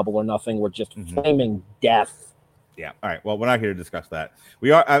up to Double or Nothing were just flaming death. Yeah. All right. Well, we're not here to discuss that.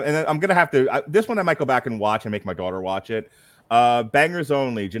 We are, and I'm gonna have to. This one I might go back and watch and make my daughter watch it. Bangers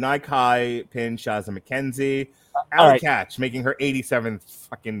only. Janai Kai pinned Shazza McKenzie. Allie Katch making her 87th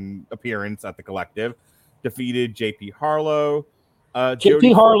fucking appearance at the Collective. Defeated JP Harlow.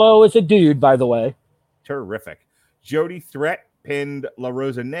 JP Harlow is a dude, by the way. Terrific. Jody Threat pinned La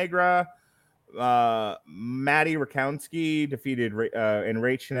Rosa Negra. Maddie Rakowski defeated and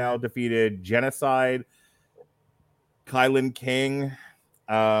Ray Chanel defeated Genocide. Kylan King.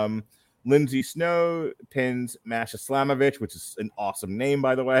 Lindsay Snow pins Masha Slamovich, which is an awesome name,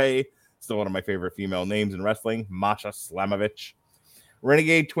 by the way. Still one of my favorite female names in wrestling, Masha Slamovich.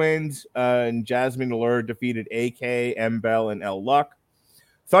 Renegade Twins and Jasmine Allure defeated AK, M. Bell, and L. Luck.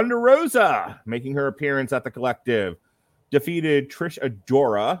 Thunder Rosa making her appearance at the Collective defeated Trish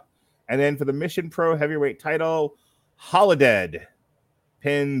Adora. And then for the Mission Pro Heavyweight title, Holodead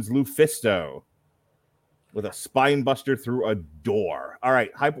pins Lufisto with a spine buster through a door. All right,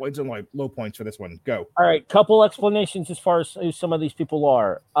 high points and low points for this one. Go. All right, couple explanations as far as who some of these people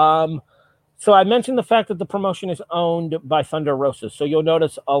are. So I mentioned the fact that the promotion is owned by Thunder Rosa. So you'll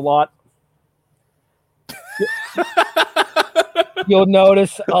notice a lot. You'll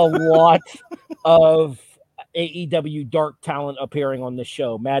notice a lot of AEW Dark talent appearing on the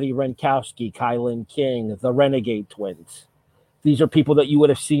show. Maddie Renkowski, Kylan King, the Renegade Twins. These are people that you would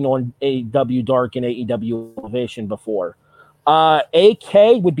have seen on AEW Dark and AEW Elevation before. AK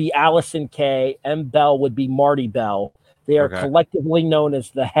would be Allison K. M. Bell would be Marty Bell. They are collectively known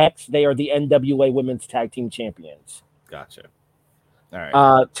as the Hex. They are the NWA Women's Tag Team Champions. Gotcha. All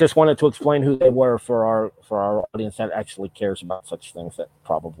right. Just wanted to explain who they were for our audience that actually cares about such things that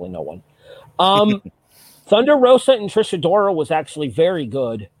probably no one. Thunder Rosa and Trish Adora was actually very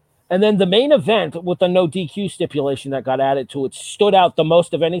good. And then the main event with the no DQ stipulation that got added to it stood out the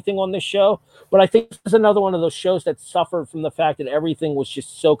most of anything on this show. But I think this is another one of those shows that suffered from the fact that everything was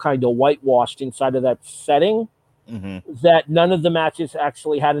just so kind of whitewashed inside of that setting that none of the matches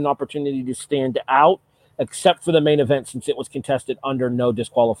actually had an opportunity to stand out, except for the main event, since it was contested under no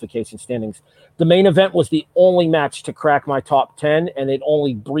disqualification standings. The main event was the only match to crack my top 10, and it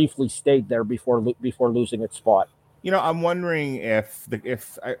only briefly stayed there before losing its spot. You know, I'm wondering if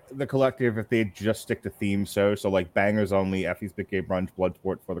the Collective, if they just stick to themes, so like Bangers Only, Effie's Big Gay Brunch,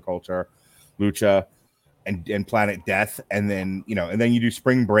 Bloodsport for the Culture, Lucha, and Planet Death, and then you do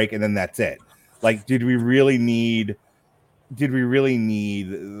Spring Break, and then that's it. Like, did we really need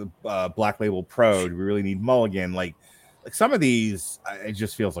Black Label Pro? Do we really need Mulligan? Like some of these, it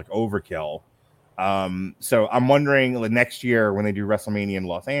just feels like overkill. So I'm wondering, like, next year when they do WrestleMania in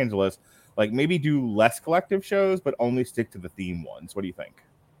Los Angeles, like maybe do less collective shows, but only stick to the theme ones. What do you think?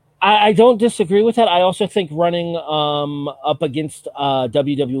 I don't disagree with that. I also think running up against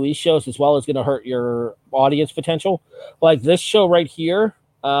WWE shows as well is going to hurt your audience potential. Like this show right here,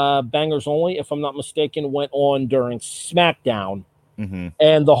 Bangers Only, if I'm not mistaken, went on during SmackDown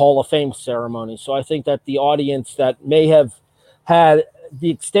and the Hall of Fame ceremony. So I think that the audience that may have had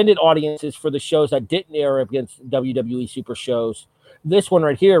the extended audiences for the shows that didn't air against WWE Super shows, this one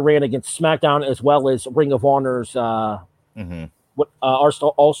right here ran against SmackDown as well as Ring of Honor's All-Star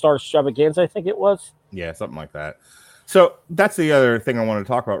Extravaganza, I think it was. Yeah, something like that. So that's the other thing I wanted to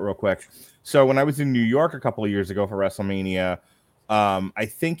talk about real quick. So when I was in New York a couple of years ago for WrestleMania, I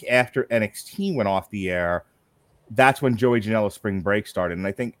think after NXT went off the air, that's when Joey Janela's Spring Break started. And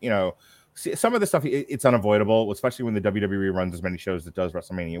I think, some of the stuff, it's unavoidable, especially when the WWE runs as many shows as it does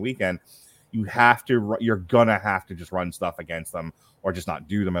WrestleMania weekend. you're gonna have to just run stuff against them or just not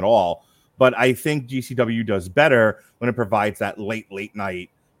do them at all. But I think GCW does better when it provides that late night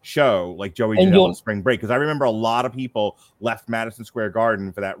show like Joey Janela's Spring Break. Because I remember a lot of people left Madison Square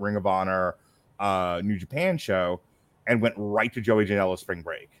Garden for that Ring of Honor New Japan show and went right to Joey Janela's Spring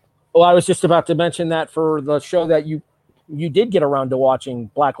Break. Well, I was just about to mention that for the show that you did get around to watching,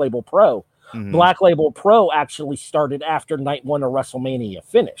 Black Label Pro. Mm-hmm. Black Label Pro actually started after night 1 of WrestleMania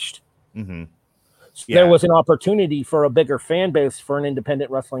finished. Mm-hmm. So there was an opportunity for a bigger fan base, for an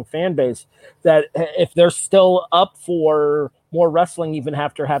independent wrestling fan base, that if they're still up for more wrestling even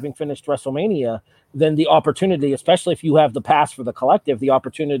after having finished WrestleMania, then the opportunity, especially if you have the pass for the Collective, the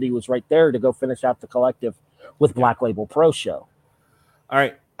opportunity was right there to go finish out the Collective with Black Label Pro show. All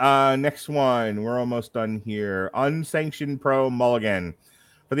right. Next one. We're almost done here. Unsanctioned Pro Mulligan.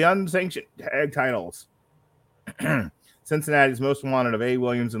 For the unsanctioned tag titles, Cincinnati's Most Wanted of A.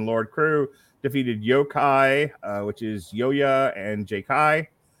 Williams and Lord Crew defeated Yokai, which is Yoya and Jay Kai.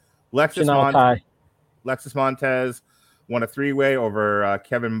 Lexus Montez won a 3-way over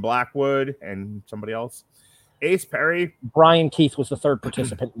Kevin Blackwood and somebody else. Ace Perry. Brian Keith was the third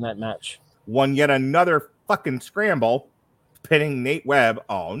participant in that match. Won yet another fucking scramble, pinning Nate Webb.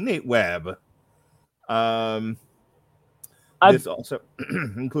 Oh, Nate Webb. This also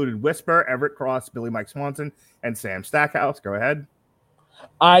included Whisper, Everett Cross, Billy Mike Swanson, and Sam Stackhouse. Go ahead.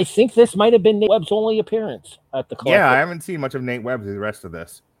 I think this might have been Nate Webb's only appearance at the Collective. Yeah, I haven't seen much of Nate Webb through the rest of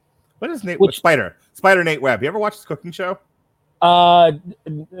this. What is Nate Spider Nate Webb? You ever watch his cooking show?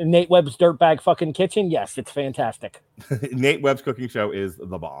 Nate Webb's Dirtbag fucking Kitchen? Yes, it's fantastic. Nate Webb's cooking show is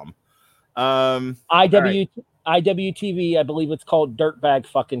the bomb. IWTV, I believe it's called Dirtbag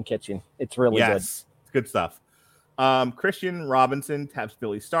fucking Kitchen. It's really good. It's good stuff. Christian Robinson taps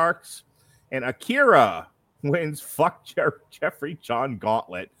Billy Starks, and Akira wins Jeffrey John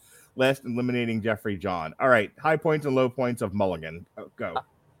Gauntlet, last eliminating Jeffrey John. All right, high points and low points of Mulligan. Go.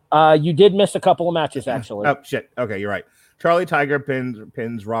 You did miss a couple of matches, actually. Oh, shit. Okay, you're right. Charlie Tiger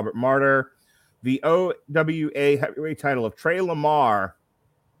pins Robert Martyr. The OWA heavyweight title of Trey Lamar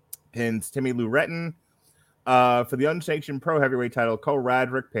pins Timmy Lou Retton. For the unsanctioned pro heavyweight title, Cole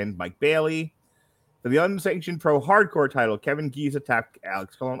Radrick pinned Mike Bailey. For the unsanctioned pro hardcore title, Kevin Geese attacked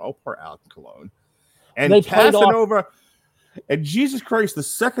Alex Colon. Oh, poor Alex Colon. And Casanova, and Jesus Christ, the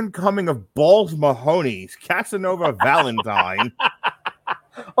second coming of Balls Mahoney, Casanova Valentine.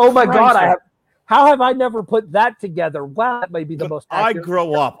 Oh my God! How have I never put that together? Wow, that may be the most. I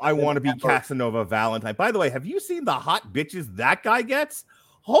grow up. I want to be Casanova Valentine. By the way, have you seen the hot bitches that guy gets?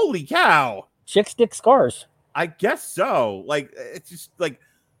 Holy cow! Chick stick scars. I guess so. Like, it's just like,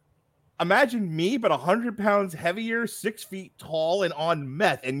 imagine me, but 100 pounds heavier, 6 feet tall, and on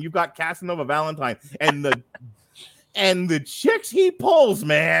meth, and you've got Casanova Valentine, and the chicks he pulls,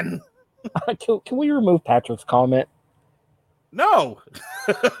 man. Can we remove Patrick's comment? No.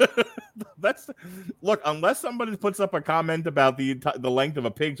 Look, unless somebody puts up a comment about the length of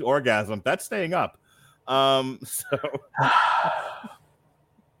a pig's orgasm, that's staying up. Or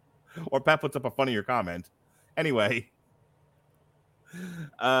Pat puts up a funnier comment. Anyway.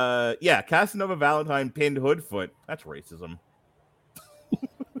 Casanova Valentine pinned Hoodfoot. That's racism.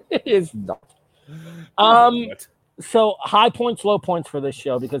 It is not. So high points, low points for this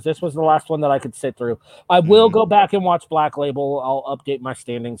show, because this was the last one that I could sit through. I will go back and watch Black Label. I'll update my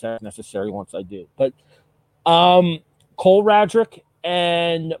standings as necessary once I do. But Cole Radrick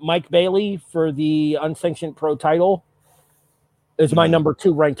and Mike Bailey for the unsanctioned pro title is my number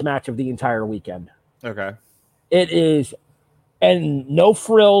 2 ranked match of the entire weekend. Okay. It is, and no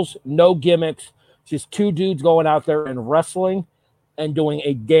frills, no gimmicks, just 2 dudes going out there and wrestling and doing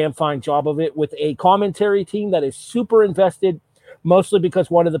a damn fine job of it with a commentary team that is super invested, mostly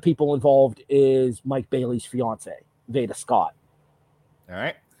because one of the people involved is Mike Bailey's fiance, Veda Scott. All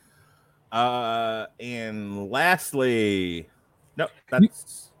right. And lastly,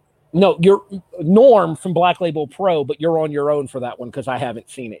 you're Norm from Black Label Pro, but you're on your own for that one because I haven't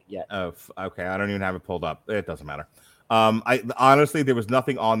seen it yet. Oh, okay. I don't even have it pulled up. It doesn't matter. I honestly, there was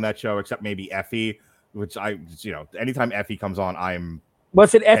nothing on that show except maybe Effie, which anytime Effie comes on,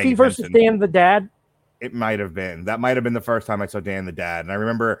 was it Effie versus Dan the Dad? It might have been. That might have been the first time I saw Dan the Dad. And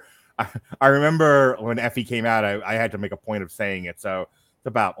I remember when Effie came out, I had to make a point of saying it. So it's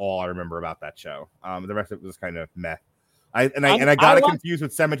about all I remember about that show. The rest of it was kind of meh. I got it confused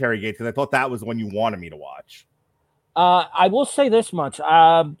with Cemetery Gates because I thought that was the one you wanted me to watch. I will say this much.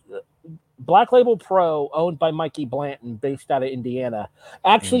 Black Label Pro, owned by Mikey Blanton, based out of Indiana.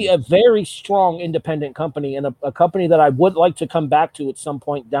 Actually, a very strong independent company, and a company that I would like to come back to at some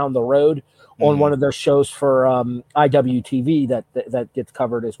point down the road on one of their shows for IWTV that gets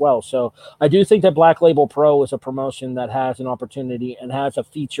covered as well. So I do think that Black Label Pro is a promotion that has an opportunity and has a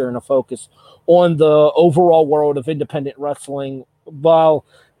feature and a focus on the overall world of independent wrestling, while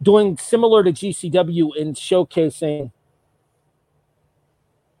doing similar to GCW in showcasing.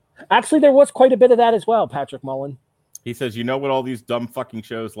 Actually, there was quite a bit of that as well, Patrick Mullen. He says, you know what all these dumb fucking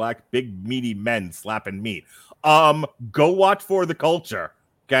shows lack? Big, meaty men slapping meat. Go watch For the Culture,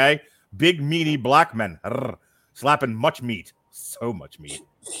 okay? Big, meaty black men slapping much meat. So much meat.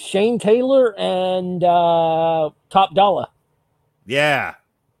 Shane Taylor and Top Dollar. Yeah.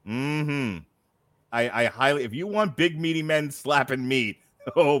 I highly, if you want big, meaty men slapping meat,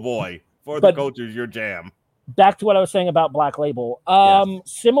 oh boy, For the Culture's your jam. Back to what I was saying about Black Label.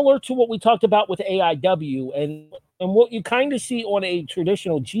 Similar to what we talked about with AIW and what you kind of see on a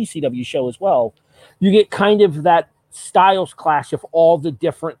traditional GCW show as well, you get kind of that styles clash of all the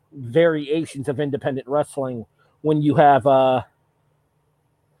different variations of independent wrestling when you have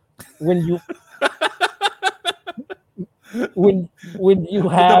when you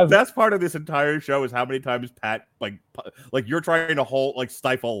have the best part of this entire show is how many times Pat like you're trying to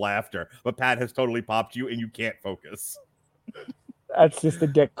stifle laughter, but Pat has totally popped you and you can't focus. That's just a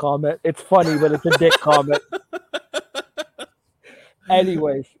dick comment. It's funny, but it's a dick comment.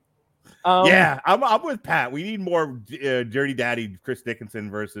 Anyways, I'm with Pat. We need more Dirty Daddy Chris Dickinson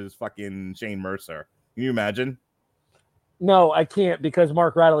versus fucking Shane Mercer. Can you imagine? No, I can't, because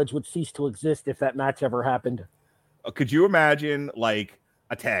Mark Radulich would cease to exist if that match ever happened. Could you imagine like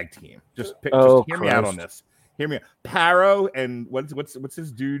a tag team? Just hear me out on this. Hear me out. Paro and what's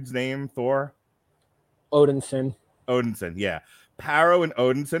his dude's name? Thor? Odinson, yeah. Paro and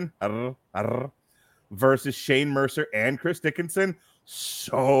Odinson versus Shane Mercer and Chris Dickinson.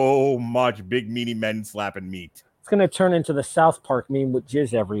 So much big meaty men slapping meat. It's gonna turn into the South Park meme with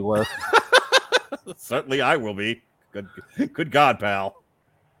jizz everywhere. Certainly I will be. Good God, pal.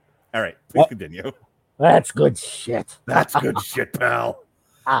 All right, please continue. That's good shit. That's good shit, pal.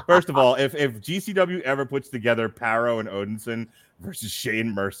 First of all, if GCW ever puts together Paro and Odinson versus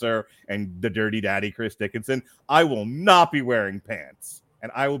Shane Mercer and the Dirty Daddy Chris Dickinson, I will not be wearing pants.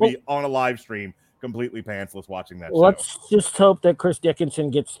 And I will be on a live stream completely pantsless watching that show. Let's just hope that Chris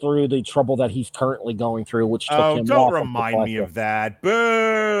Dickinson gets through the trouble that he's currently going through, which took him don't remind me of that.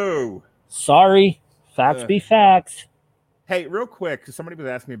 Boo! Sorry. Facts be facts. Hey, real quick, because somebody was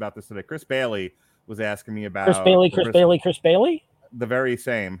asking me about this today. Chris Bailey was asking me about Chris Bailey. The very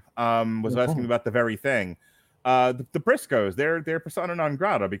same. Was asking me about the very thing. The Briscoes, they're persona non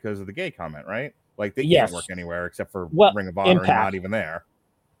grata because of the gay comment, right? Like they can't work anywhere except for Ring of Honor, Impact. And not even there.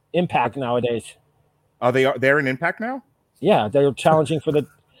 Impact nowadays. Oh, they're in Impact now? Yeah, they're challenging for the.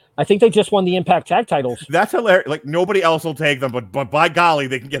 I think they just won the Impact tag titles. That's hilarious. Like nobody else will take them, but by golly,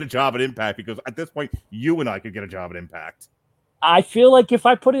 they can get a job at Impact, because at this point, you and I could get a job at Impact. I feel like if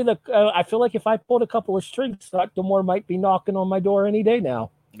I put in pulled a couple of strings, Dr. Moore might be knocking on my door any day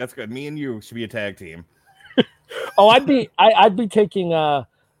now. That's good. Me and you should be a tag team. I'd be taking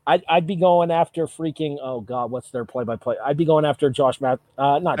I'd be going after freaking what's their play-by-play? I'd be going after Tom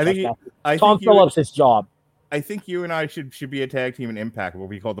Phillips' job. I think you and I should be a tag team in Impact, what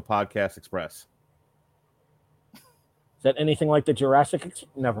we call the Podcast Express. Is that anything like the Jurassic?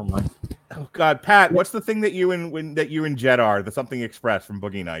 Never mind. Oh God, Pat, what's the thing that you and Jet are? The Something Express from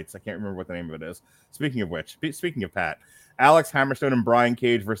Boogie Nights. I can't remember what the name of it is. Speaking of Pat, Alex Hammerstone and Brian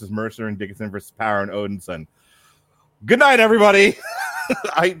Cage versus Mercer and Dickinson versus Power and Odinson. Good night, everybody.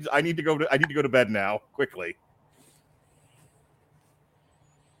 I need to go to bed now quickly.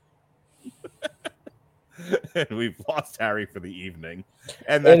 And we've lost Harry for the evening,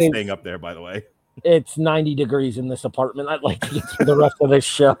 and that's staying up there, by the way. It's 90 degrees in this apartment. I'd like to get through the rest of this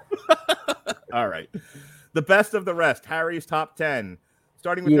show. All right. The best of the rest. Harry's top 10.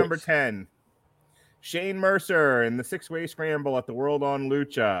 Starting with number 10. Shane Mercer in the 6-way scramble at the World on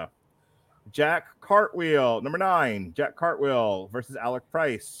Lucha. Jack Cartwheel. Number 9. Jack Cartwheel versus Alec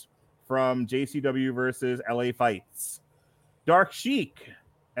Price from JCW versus LA Fights. Dark Sheik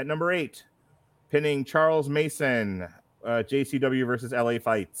at number 8. Pinning Charles Mason. JCW versus LA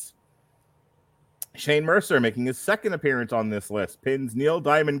Fights. Shane Mercer making his second appearance on this list. Pins Neil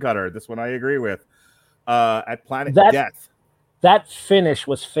Diamond Cutter. This one I agree with. At Planet Death. That finish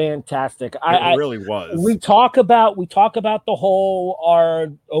was fantastic. It really was. We talk about the whole our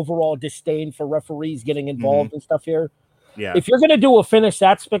overall disdain for referees getting involved and stuff here. Yeah. If you're gonna do a finish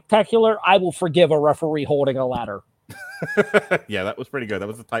that spectacular, I will forgive a referee holding a ladder. Yeah, that was pretty good. That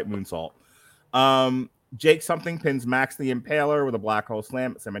was a tight moonsault. Jake something pins Max the Impaler with a black hole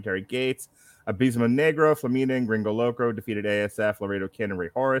slam at Cemetery Gates. Abismo Negro, Flamina, and Gringo Loco defeated ASF, Laredo Kid, and Ray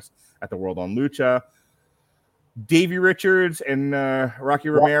Horace at the World on Lucha. Davey Richards and Rocky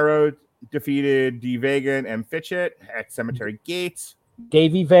Romero defeated D. Vega and Fitchett at Cemetery Gates.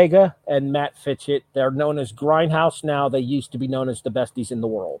 Davey Vega and Matt Fitchett, they're known as Grindhouse now. They used to be known as the besties in the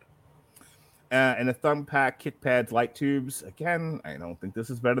world. And a thumb pack, kick pads, light tubes. Again, I don't think this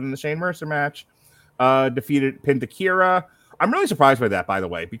is better than the Shane Mercer match. Pinned Akira. I'm really surprised by that, by the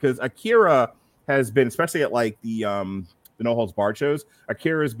way, because Akira has been, especially at like the No Holds Barred shows,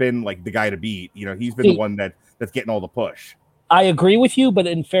 Akira has been like the guy to beat. You know, he's been the one that's getting all the push. I agree with you, but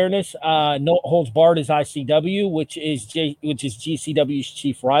in fairness, No Holds Barred is ICW, which is GCW's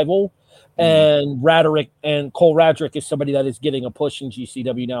chief rival, and Raderick and Cole Radrick is somebody that is getting a push in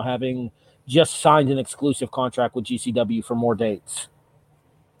GCW now, having just signed an exclusive contract with GCW for more dates.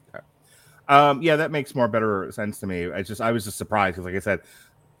 Yeah, that makes better sense to me. I was just surprised because, like I said,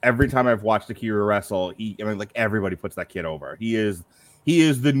 every time I've watched Akira wrestle, like everybody puts that kid over. He is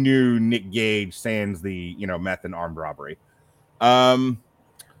the new Nick Gage, sans the meth and armed robbery, and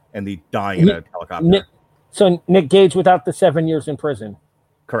the dying in a helicopter. So Nick Gage without the 7 years in prison.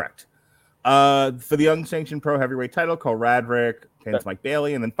 Correct. For the unsanctioned pro heavyweight title, Cole Radrick pins Mike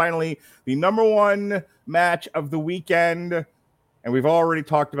Bailey, and then finally the number one match of the weekend. And we've already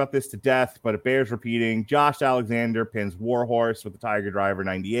talked about this to death, but it bears repeating. Josh Alexander pins Warhorse with the Tiger Driver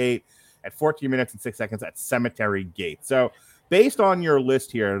 98 at 14 minutes and 6 seconds at Cemetery Gate. So based on your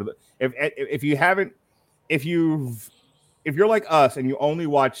list here, if you're like us and you only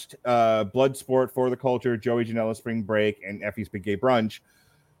watched Bloodsport, For the Culture, Joey Janela Spring Break, and Effie's Big Gay Brunch,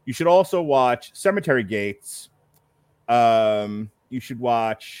 you should also watch Cemetery Gates. You should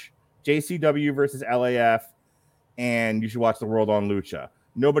watch JCW versus LAF. And you should watch The World on Lucha.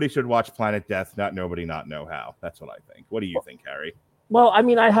 Nobody should watch Planet Death, not nobody, not know how. That's what I think. What do you think, Harry? Well, I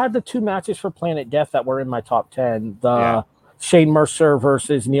mean, I had the two matches for Planet Death that were in my top 10. Shane Mercer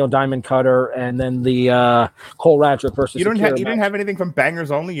versus Neil Diamond Cutter, and then the Cole Radrick versus You didn't have anything from Bangers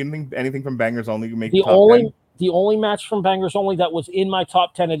Only? You didn't think anything from Bangers Only you make the only match from Bangers Only that was in my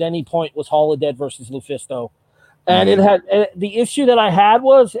top 10 at any point was Hall of Dead versus Lufisto. And it had the issue that I had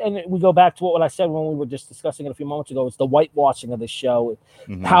was, and we go back to what I said when we were just discussing it a few moments ago, it's the whitewashing of the show,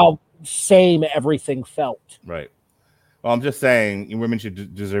 how same everything felt. Right. Well, I'm just saying women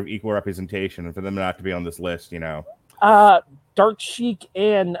should deserve equal representation, and for them not to be on this list, Dark Sheik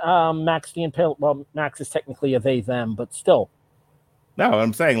and Max the Impale. Well, Max is technically a they them, but still. No,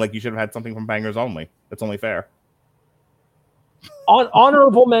 I'm saying like you should have had something from Bangers Only. That's only fair.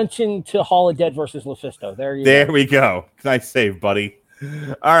 Honorable mention to Hall of Dead versus Lufisto. There we go. Nice save, buddy.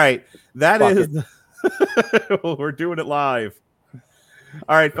 All right. We're doing it live.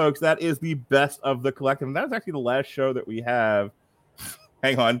 All right, folks. That is the best of the collective. And that is actually the last show that we have.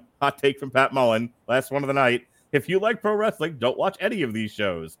 Hang on. Hot take from Pat Mullen. Last one of the night. If you like pro wrestling, don't watch any of these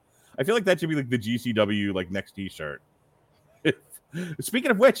shows. I feel like that should be like the GCW next t-shirt.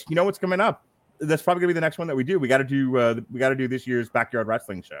 Speaking of which, you know what's coming up? That's probably gonna be the next one that we do. We got to do this year's Backyard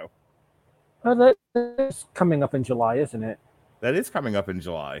Wrestling show. That is coming up in July, isn't it? That is coming up in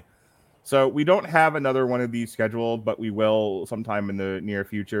July. So we don't have another one of these scheduled, but we will sometime in the near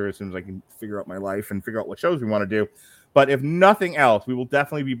future as soon as I can figure out my life and figure out what shows we want to do. But if nothing else, we will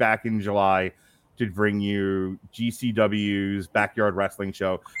definitely be back in July to bring you GCW's Backyard Wrestling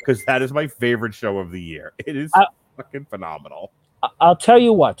show because that is my favorite show of the year. It is fucking phenomenal. I'll tell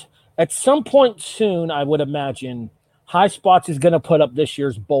you what. At some point soon, I would imagine High Spots is going to put up this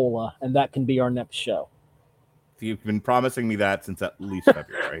year's Bola, and that can be our next show. You've been promising me that since at least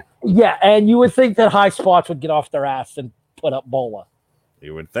February. Yeah, and you would think that High Spots would get off their ass and put up Bola.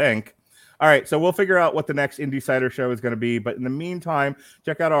 You would think. All right, so we'll figure out what the next Indie Cider show is going to be. But in the meantime,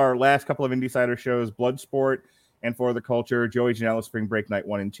 check out our last couple of Indie Cider shows, Bloodsport and For the Culture, Joey Janela Spring Break Night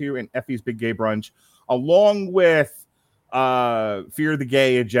 1 and 2, and Effie's Big Gay Brunch, along with Fear the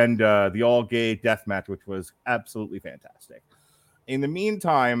Gay Agenda, the all-gay death match, which was absolutely fantastic. In the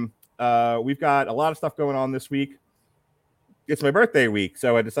meantime, we've got a lot of stuff going on this week. It's my birthday week,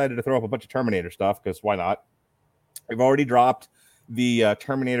 so I decided to throw up a bunch of Terminator stuff, because why not? We've already dropped the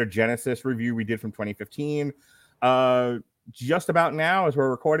Terminator Genesis review we did from 2015. Just about now, as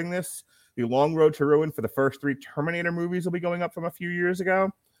we're recording this, the Long Road to Ruin for the first 3 Terminator movies will be going up from a few years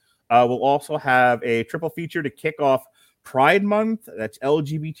ago. We'll also have a triple feature to kick off Pride Month. That's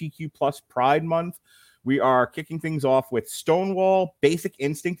LGBTQ plus Pride Month. We are kicking things off with Stonewall, Basic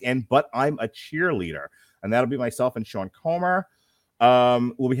Instinct, and But I'm a Cheerleader. And that'll be myself and Sean Comer.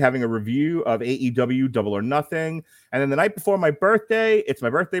 We'll be having a review of AEW Double or Nothing. And then the night before my birthday, it's my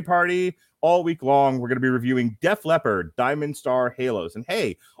birthday party. All week long, we're going to be reviewing Def Leppard, Diamond Star Halos. And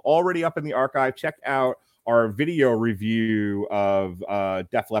hey, already up in the archive, check out our video review of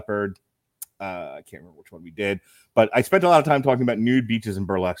Def Leppard. I can't remember which one we did, but I spent a lot of time talking about nude beaches and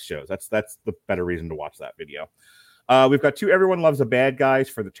burlesque shows. That's the better reason to watch that video. We've got 2 Everyone Loves a Bad Guys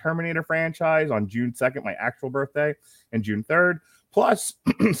for the Terminator franchise on June 2nd, my actual birthday, and June 3rd. Plus,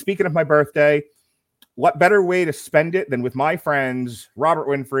 speaking of my birthday, what better way to spend it than with my friends, Robert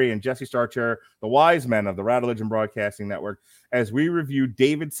Winfrey and Jesse Starcher, the wise men of the Rattledge Broadcasting Network, as we review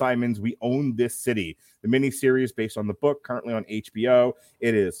David Simon's We Own This City, the miniseries based on the book currently on HBO.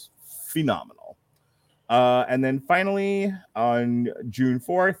 It is phenomenal. And then finally, on June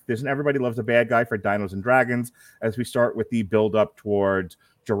 4th, there's an Everybody Loves a Bad Guy for Dinos and Dragons as we start with the build-up towards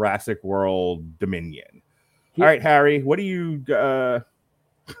Jurassic World Dominion. All right, Harry, what do you...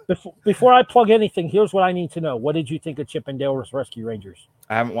 Before I plug anything, here's what I need to know. What did you think of Chip and Dale's Rescue Rangers?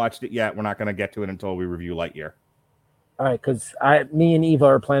 I haven't watched it yet. We're not going to get to it until we review Lightyear. All right, because me and Eva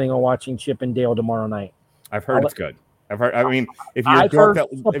are planning on watching Chip and Dale tomorrow night. I've heard it's good. I've heard. I mean, if you're a dork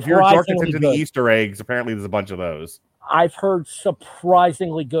that's into the Easter eggs, apparently there's a bunch of those. I've heard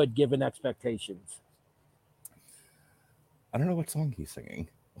surprisingly good given expectations. I don't know what song he's singing.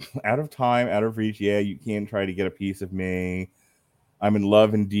 Out of time, out of reach. Yeah, you can try to get a piece of me. I'm in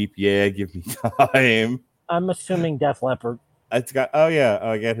love and deep. Yeah, give me time. I'm assuming Def Leppard. It's got, oh yeah,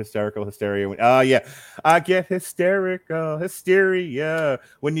 I get hysterical hysteria. Oh yeah, I get hysterical hysteria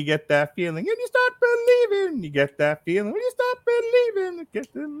when you get that feeling and you start believing. You get that feeling when you start believing.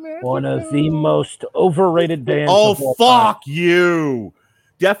 Get the one of the most overrated bands. Oh fuck you!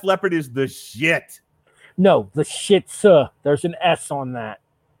 Def Leppard is the shit. No, the shit's there's an S on that.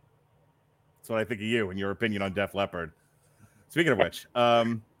 That's what I think of you and your opinion on Def Leppard. Speaking of which,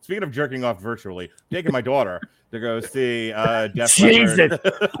 speaking of jerking off virtually, taking my daughter to go see Def Leppard.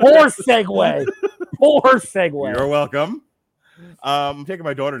 Poor segue. Poor segue. You're welcome. I'm taking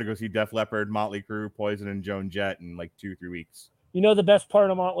my daughter to go see Def Leppard, Motley Crue, Poison, and Joan Jett in like 2-3 weeks. You know the best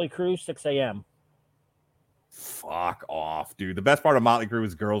part of Motley Crue? 6 a.m. Fuck off, dude. The best part of Motley Crue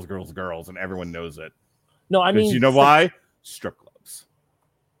is girls, girls, girls, and everyone knows it. No, I mean, you know why? Strip clubs.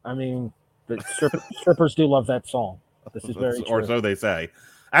 I mean, the strippers do love that song. This is very true. Or so they say.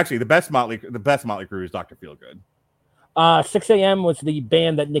 Actually, the best Motley Crue is Dr. Feelgood. 6 a.m. was the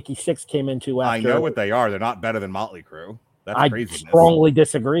band that Nikki Sixx came into after. I know what they are. They're not better than Motley Crue. That's crazy. I strongly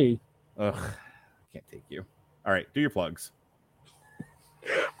disagree. Ugh, can't take you. All right, do your plugs.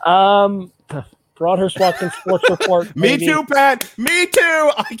 Broadhurst Watkins Sports Report. Me too, Pat. Me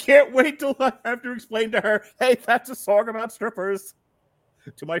too. I can't wait till I have to explain to her, hey, that's a song about strippers.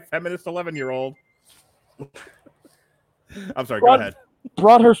 To my feminist 11-year-old. I'm sorry, go ahead.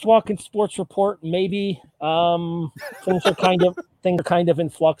 Broadhurst Watkins Sports Report. Maybe things are kind of in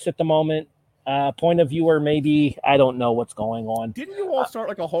flux at the moment. Point of viewer, maybe. I don't know what's going on. Didn't you all start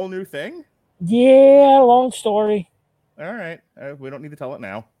like a whole new thing? Yeah, long story. All right, we don't need to tell it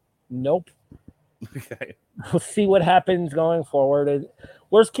now. Nope. Okay. We'll see what happens going forward. And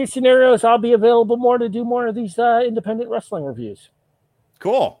worst case scenario is I'll be available more to do more of these independent wrestling reviews.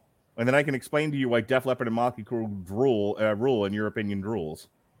 Cool. And then I can explain to you why Def Leppard and Motley Crue rule, in your opinion, rules.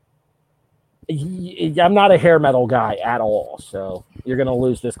 I'm not a hair metal guy at all, so you're going to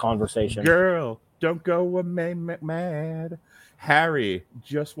lose this conversation. Girl, don't go mad. Harry,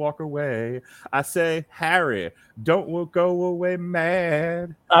 just walk away. I say, Harry, don't go away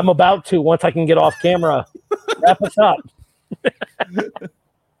mad. I'm about to once I can get off camera. Wrap us up.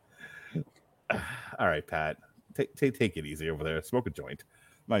 All right, Pat. Take it easy over there. Smoke a joint.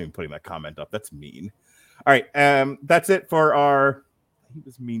 I'm not even putting that comment up. That's mean. All right. That's it for our... He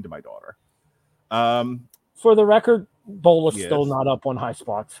was mean to my daughter. For the record, Bowl is still not up on High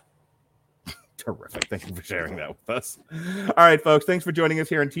Spots. Terrific. Thank you for sharing that with us. All right, folks. Thanks for joining us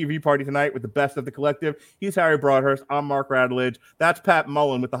here on TV Party tonight with the best of the collective. He's Harry Broadhurst. I'm Mark Radulich. That's Pat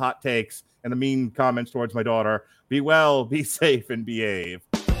Mullen with the hot takes and the mean comments towards my daughter. Be well, be safe, and behave.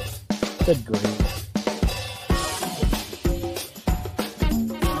 Good grief.